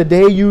until the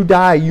day you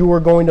die, you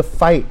are going to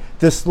fight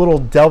this little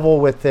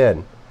devil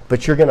within,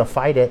 but you're going to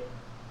fight it.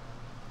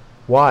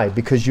 Why?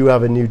 Because you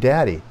have a new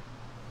daddy.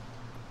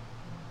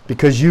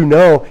 Because you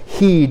know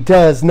he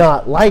does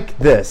not like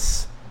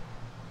this.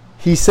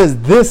 He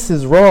says, this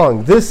is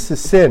wrong. This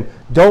is sin.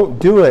 Don't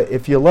do it.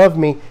 If you love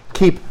me,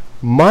 keep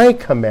my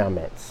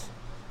commandments.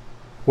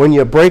 When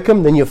you break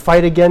them, then you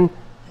fight again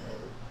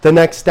the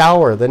next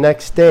hour, the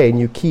next day, and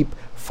you keep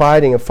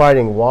fighting and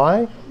fighting.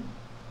 Why?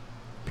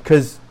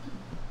 Because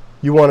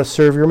you want to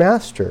serve your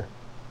master.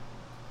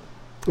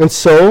 And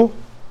so,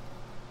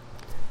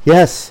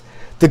 yes,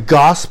 the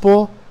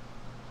gospel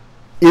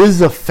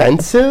is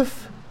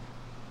offensive,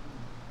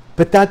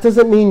 but that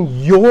doesn't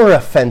mean you're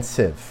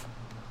offensive.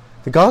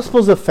 The gospel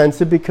is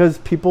offensive because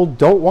people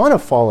don't want to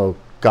follow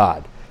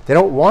God. They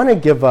don't want to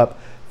give up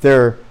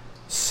their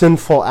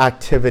sinful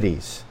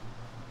activities.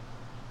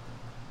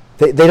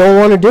 They don't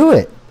want to do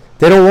it.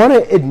 They don't want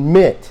to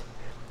admit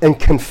and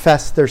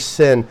confess their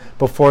sin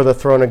before the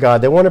throne of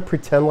God. They want to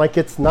pretend like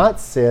it's not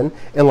sin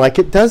and like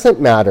it doesn't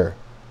matter.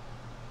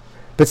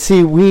 But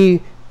see,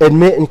 we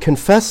admit and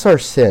confess our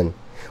sin.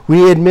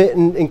 We admit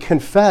and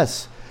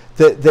confess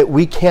that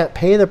we can't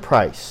pay the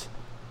price.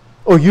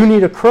 Oh, you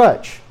need a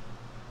crutch.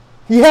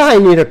 Yeah, I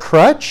need a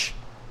crutch.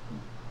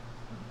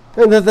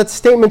 And that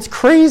statement's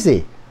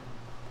crazy.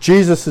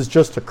 Jesus is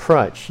just a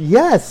crutch.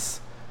 Yes.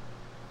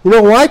 You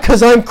know why?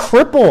 Because I'm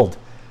crippled.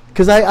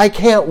 Because I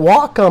can't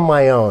walk on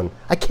my own.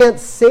 I can't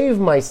save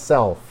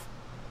myself.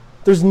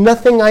 There's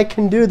nothing I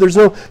can do. There's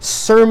no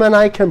sermon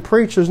I can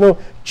preach. There's no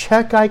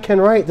check I can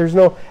write. There's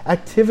no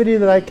activity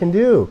that I can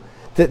do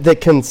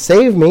that can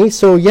save me.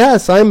 So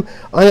yes, I'm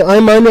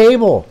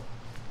unable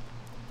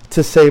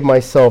to save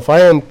myself.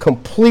 I am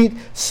complete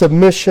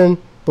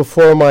submission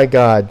before my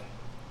God.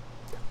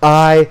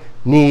 I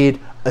need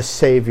a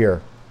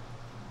Savior.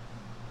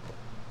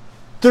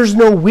 There's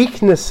no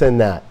weakness in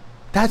that.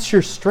 That's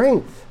your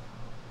strength.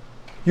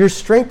 Your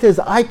strength is,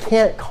 I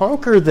can't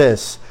conquer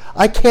this.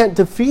 I can't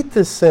defeat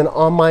this sin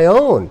on my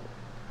own.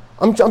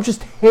 I'm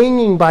just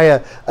hanging by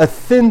a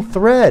thin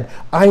thread.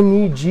 I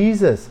need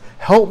Jesus.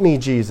 Help me,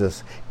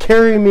 Jesus.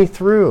 Carry me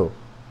through.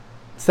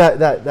 It's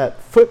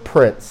that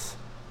footprints,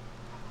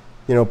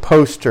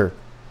 poster,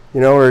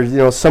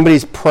 or,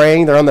 somebody's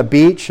praying. They're on the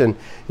beach and,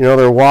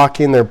 they're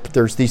walking.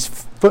 There's these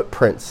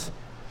footprints.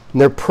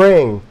 And they're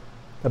praying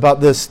about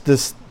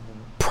this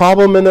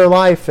problem in their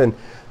life. And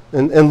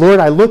Lord,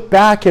 I look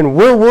back and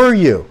where were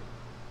you?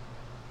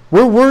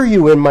 Where were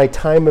you in my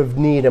time of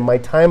need, in my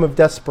time of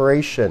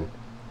desperation?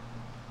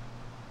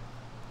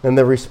 And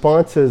the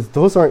response is,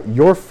 those aren't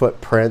your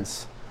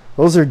footprints.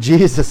 Those are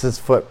Jesus'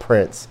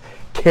 footprints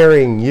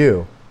carrying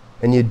you.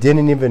 And you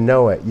didn't even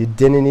know it. You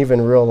didn't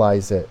even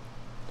realize it.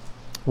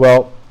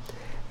 Well,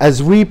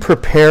 as we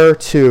prepare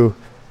to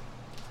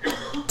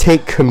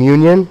take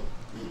communion,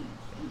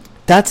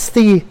 that's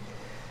the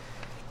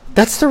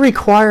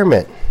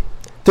requirement.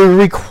 The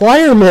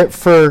requirement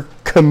for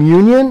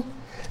communion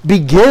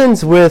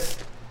begins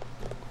with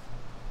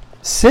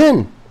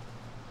sin.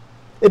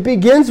 It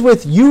begins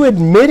with you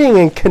admitting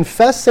and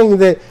confessing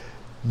that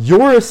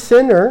you're a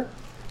sinner,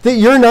 that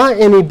you're not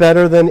any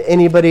better than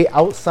anybody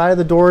outside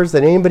the doors,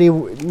 than anybody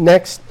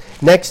next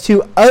to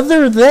you,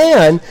 other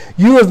than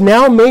you have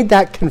now made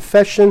that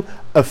confession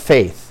of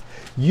faith.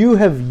 You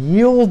have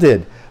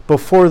yielded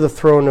before the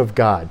throne of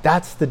God.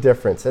 That's the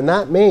difference, and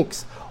that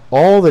makes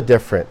all the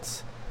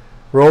difference.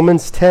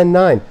 Romans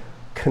 10:9,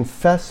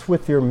 confess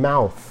with your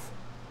mouth.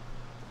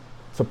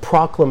 It's a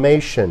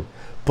proclamation.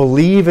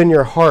 Believe in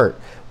your heart.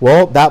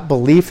 Well, that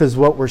belief is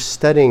what we're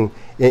studying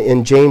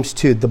in James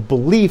 2. The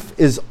belief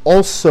is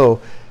also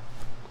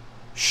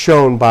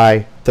shown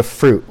by the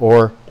fruit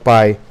or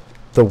by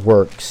the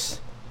works.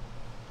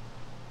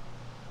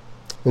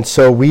 And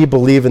so we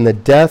believe in the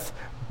death,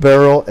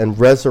 burial, and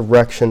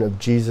resurrection of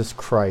Jesus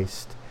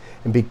Christ.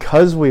 And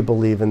because we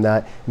believe in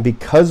that, and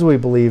because we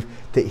believe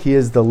that he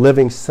is the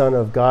living Son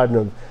of God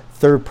and the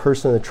third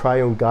person of the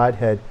triune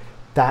Godhead,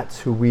 that's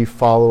who we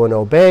follow and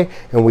obey.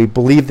 And we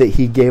believe that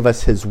he gave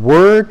us his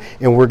word,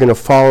 and we're going to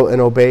follow and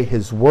obey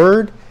his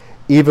word,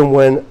 even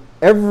when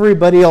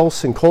everybody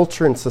else in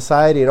culture and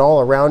society and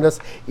all around us,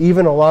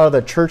 even a lot of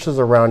the churches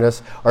around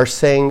us, are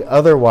saying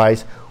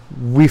otherwise.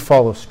 We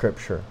follow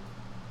Scripture.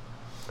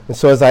 And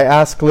so as I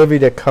ask Livy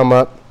to come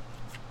up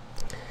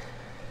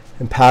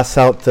and pass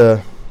out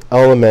the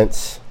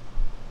elements,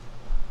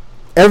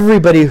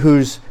 everybody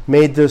who's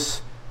made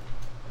this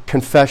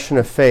confession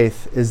of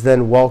faith is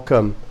then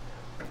welcome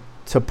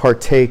to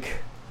partake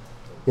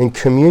in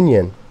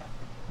communion.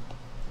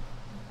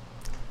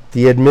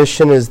 The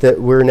admission is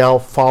that we're now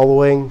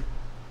following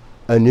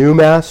a new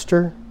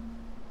master,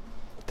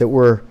 that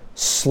we're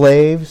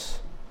slaves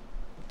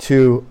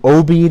to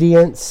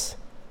obedience,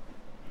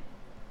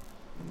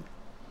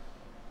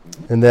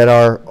 and that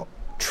our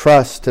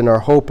trust and our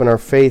hope and our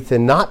faith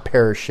in not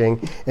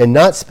perishing and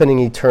not spending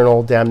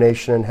eternal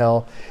damnation in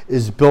hell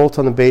is built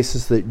on the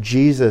basis that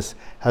Jesus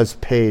has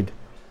paid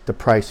the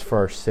price for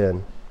our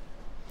sin.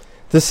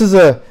 This is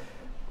a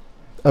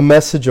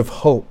message of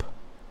hope.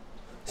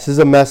 This is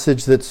a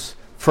message that's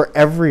for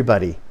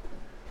everybody.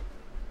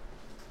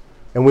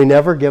 And we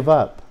never give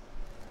up.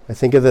 I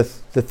think of the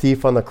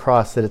thief on the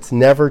cross, that it's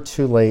never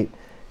too late.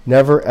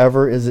 Never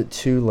ever is it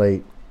too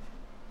late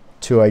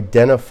to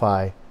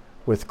identify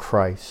with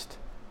Christ.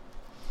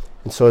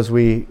 And so as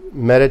we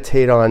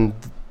meditate on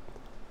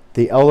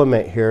the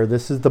element here,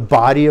 this is the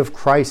body of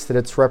Christ that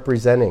it's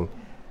representing.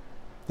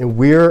 And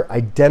we're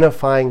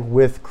identifying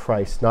with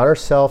Christ, not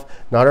ourselves,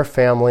 not our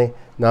family,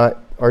 not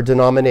our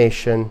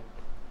denomination,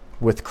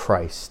 with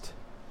Christ.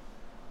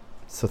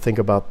 So think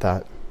about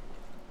that.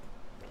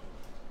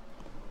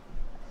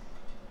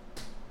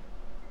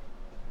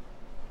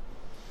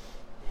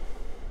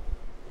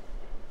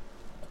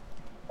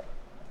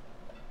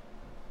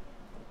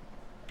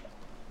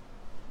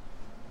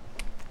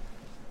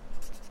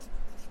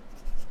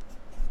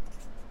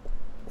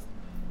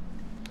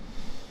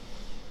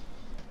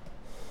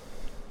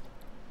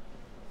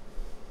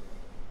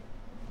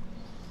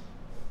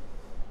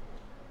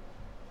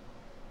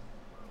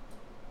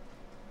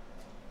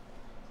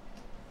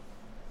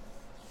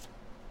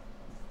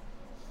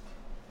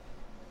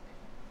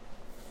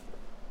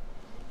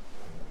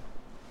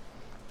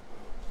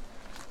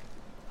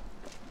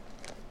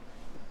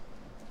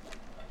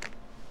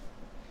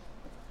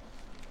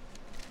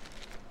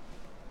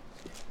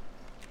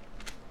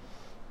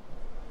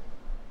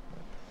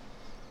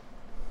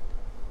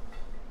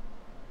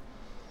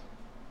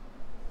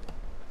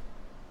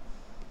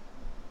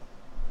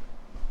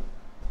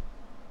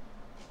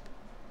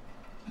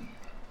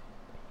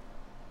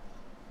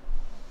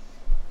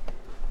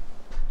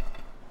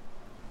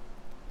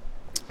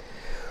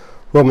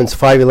 Romans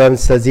 5:11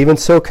 says, "Even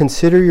so,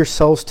 consider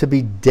yourselves to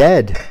be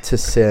dead to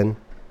sin,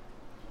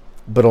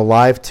 but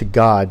alive to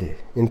God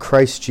in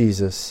Christ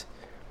Jesus.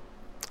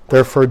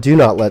 Therefore, do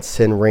not let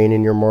sin reign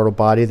in your mortal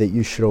body, that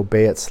you should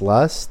obey its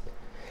lust.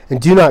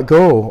 And do not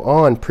go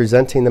on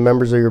presenting the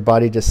members of your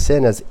body to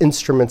sin as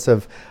instruments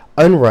of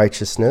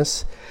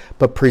unrighteousness,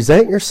 but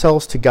present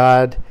yourselves to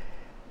God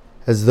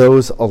as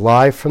those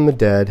alive from the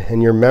dead,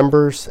 and your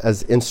members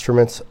as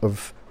instruments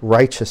of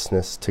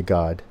righteousness to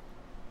God."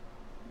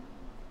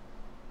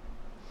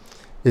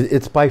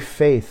 It's by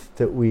faith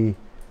that we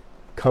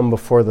come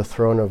before the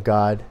throne of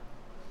God.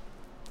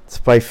 It's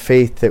by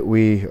faith that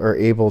we are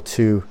able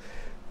to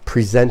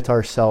present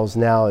ourselves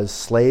now as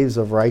slaves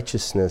of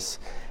righteousness,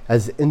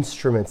 as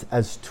instruments,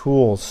 as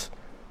tools.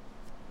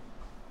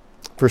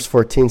 Verse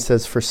 14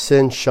 says, "For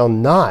sin shall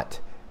not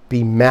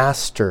be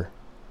master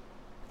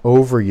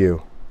over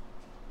you.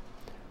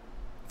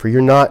 For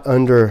you're not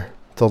under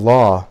the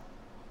law,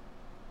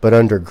 but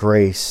under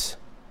grace.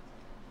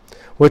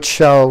 What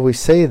shall we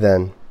say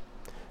then?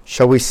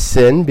 Shall we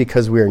sin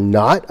because we are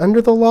not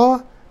under the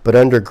law, but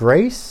under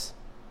grace?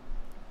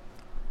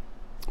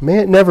 May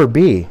it never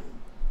be.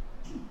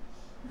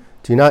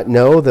 Do you not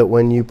know that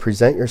when you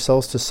present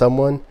yourselves to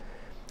someone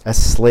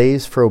as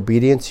slaves for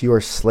obedience, you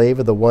are slave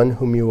of the one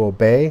whom you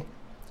obey,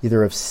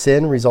 either of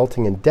sin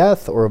resulting in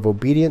death or of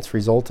obedience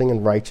resulting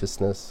in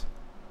righteousness?"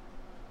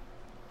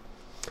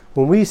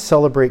 When we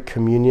celebrate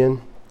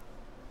communion,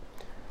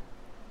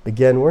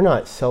 again, we're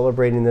not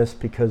celebrating this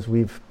because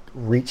we've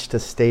reached a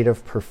state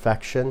of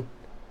perfection.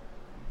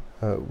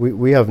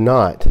 We have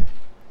not.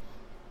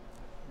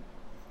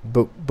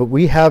 But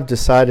we have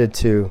decided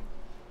to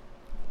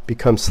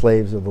become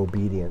slaves of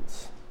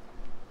obedience.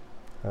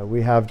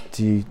 We have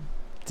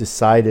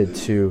decided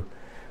to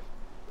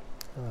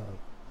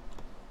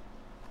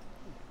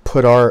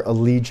put our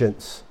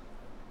allegiance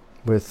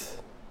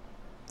with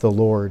the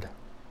Lord,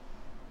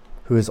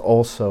 who is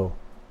also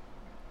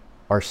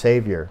our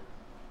Savior.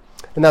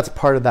 And that's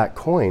part of that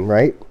coin,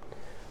 right?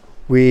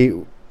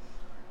 We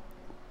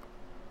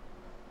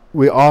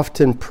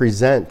often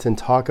present and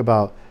talk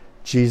about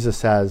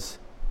Jesus as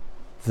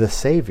the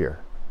Savior.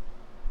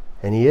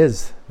 And he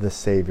is the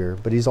Savior,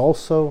 but he's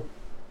also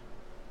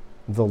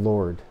the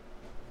Lord.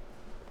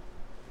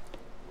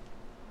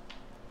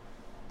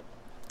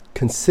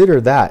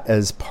 Consider that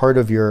as part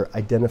of your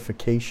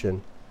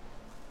identification.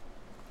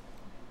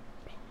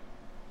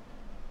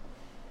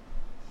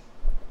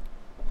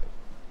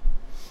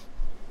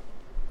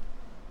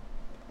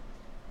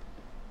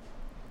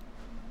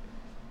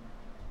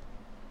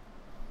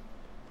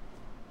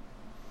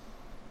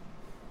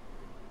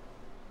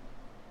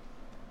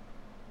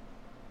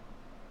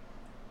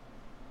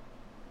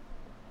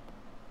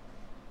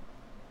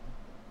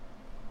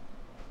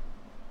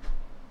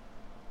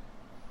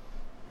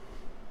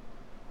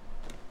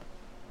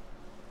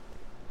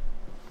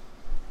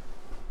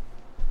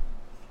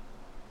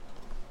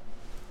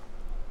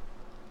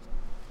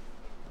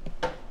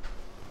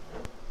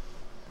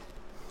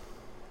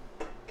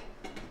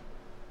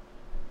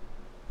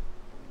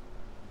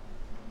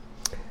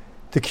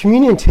 The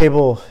communion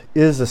table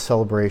is a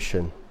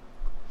celebration.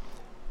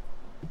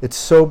 It's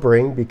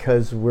sobering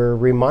because we're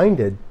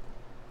reminded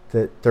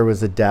that there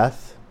was a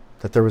death,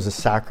 that there was a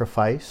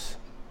sacrifice,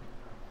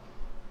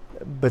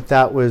 but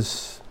that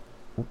was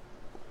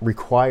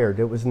required.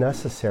 It was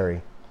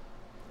necessary.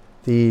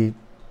 The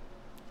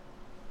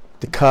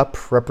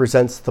cup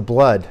represents the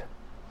blood,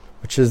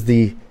 which is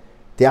the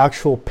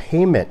actual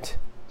payment.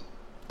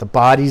 The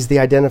body's the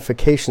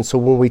identification. So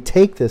when we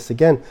take this,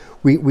 again,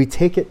 we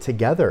take it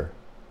together.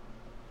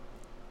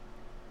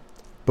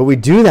 But we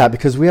do that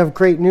because we have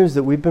great news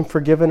that we've been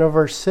forgiven of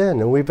our sin.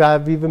 And we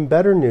have even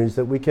better news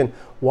that we can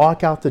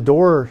walk out the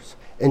doors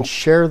and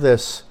share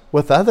this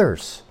with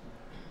others.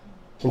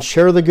 And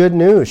share the good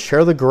news,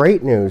 share the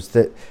great news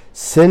that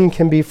sin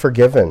can be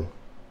forgiven.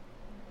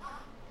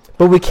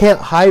 But we can't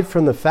hide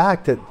from the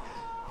fact that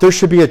there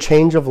should be a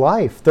change of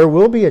life. There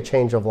will be a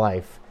change of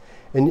life.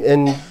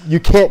 And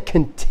you can't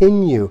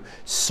continue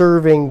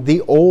serving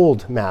the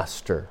old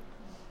master.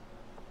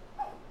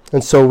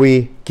 And so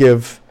we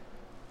give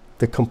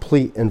the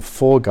complete and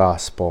full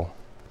gospel.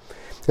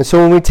 And so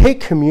when we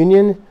take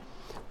communion,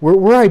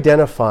 we're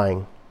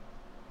identifying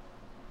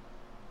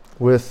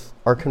with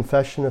our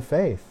confession of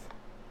faith.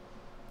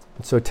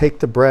 And so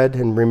take the bread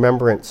in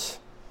remembrance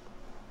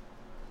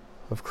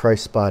of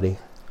Christ's body.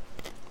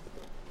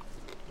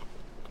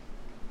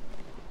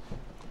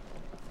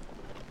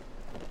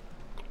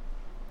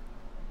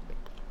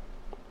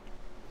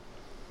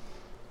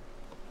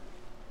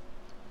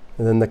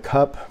 And then the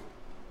cup,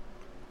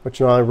 which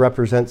not only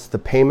represents the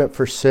payment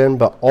for sin,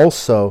 but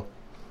also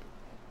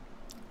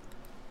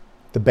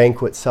the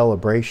banquet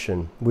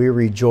celebration. We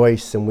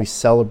rejoice and we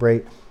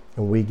celebrate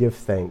and we give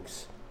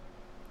thanks.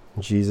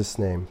 In Jesus'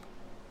 name.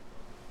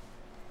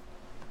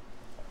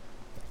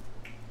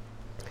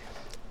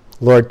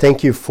 Lord,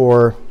 thank you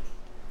for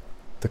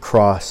the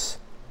cross.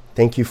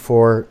 Thank you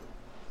for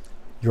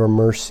your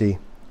mercy.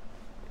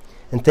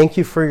 And thank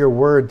you for your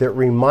word that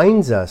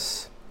reminds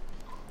us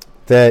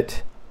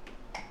that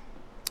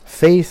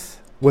faith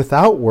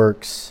without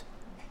works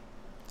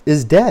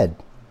is dead.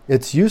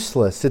 It's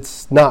useless.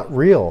 It's not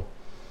real.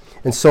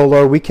 And so,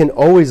 Lord, we can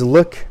always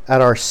look at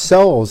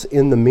ourselves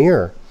in the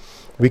mirror.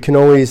 We can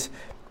always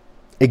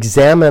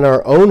examine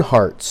our own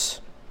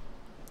hearts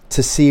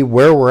to see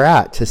where we're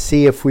at, to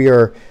see if we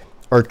are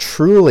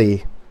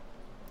truly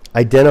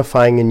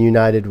identifying and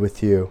united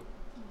with you.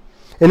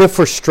 And if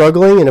we're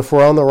struggling and if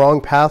we're on the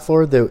wrong path,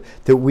 Lord,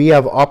 that we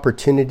have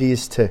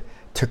opportunities to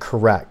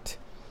correct.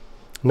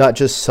 Not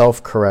just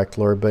self-correct,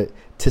 Lord, but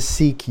to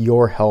seek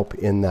your help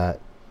in that.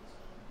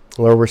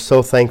 Lord, we're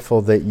so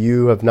thankful that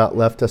you have not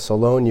left us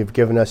alone. You've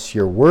given us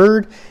your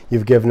word.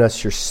 You've given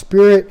us your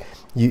spirit.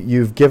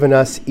 You've given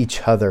us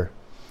each other.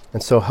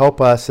 And so help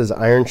us as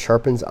iron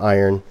sharpens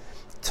iron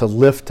to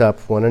lift up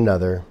one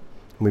another.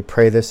 And we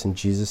pray this in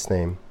Jesus'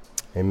 name.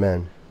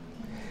 Amen.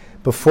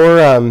 Before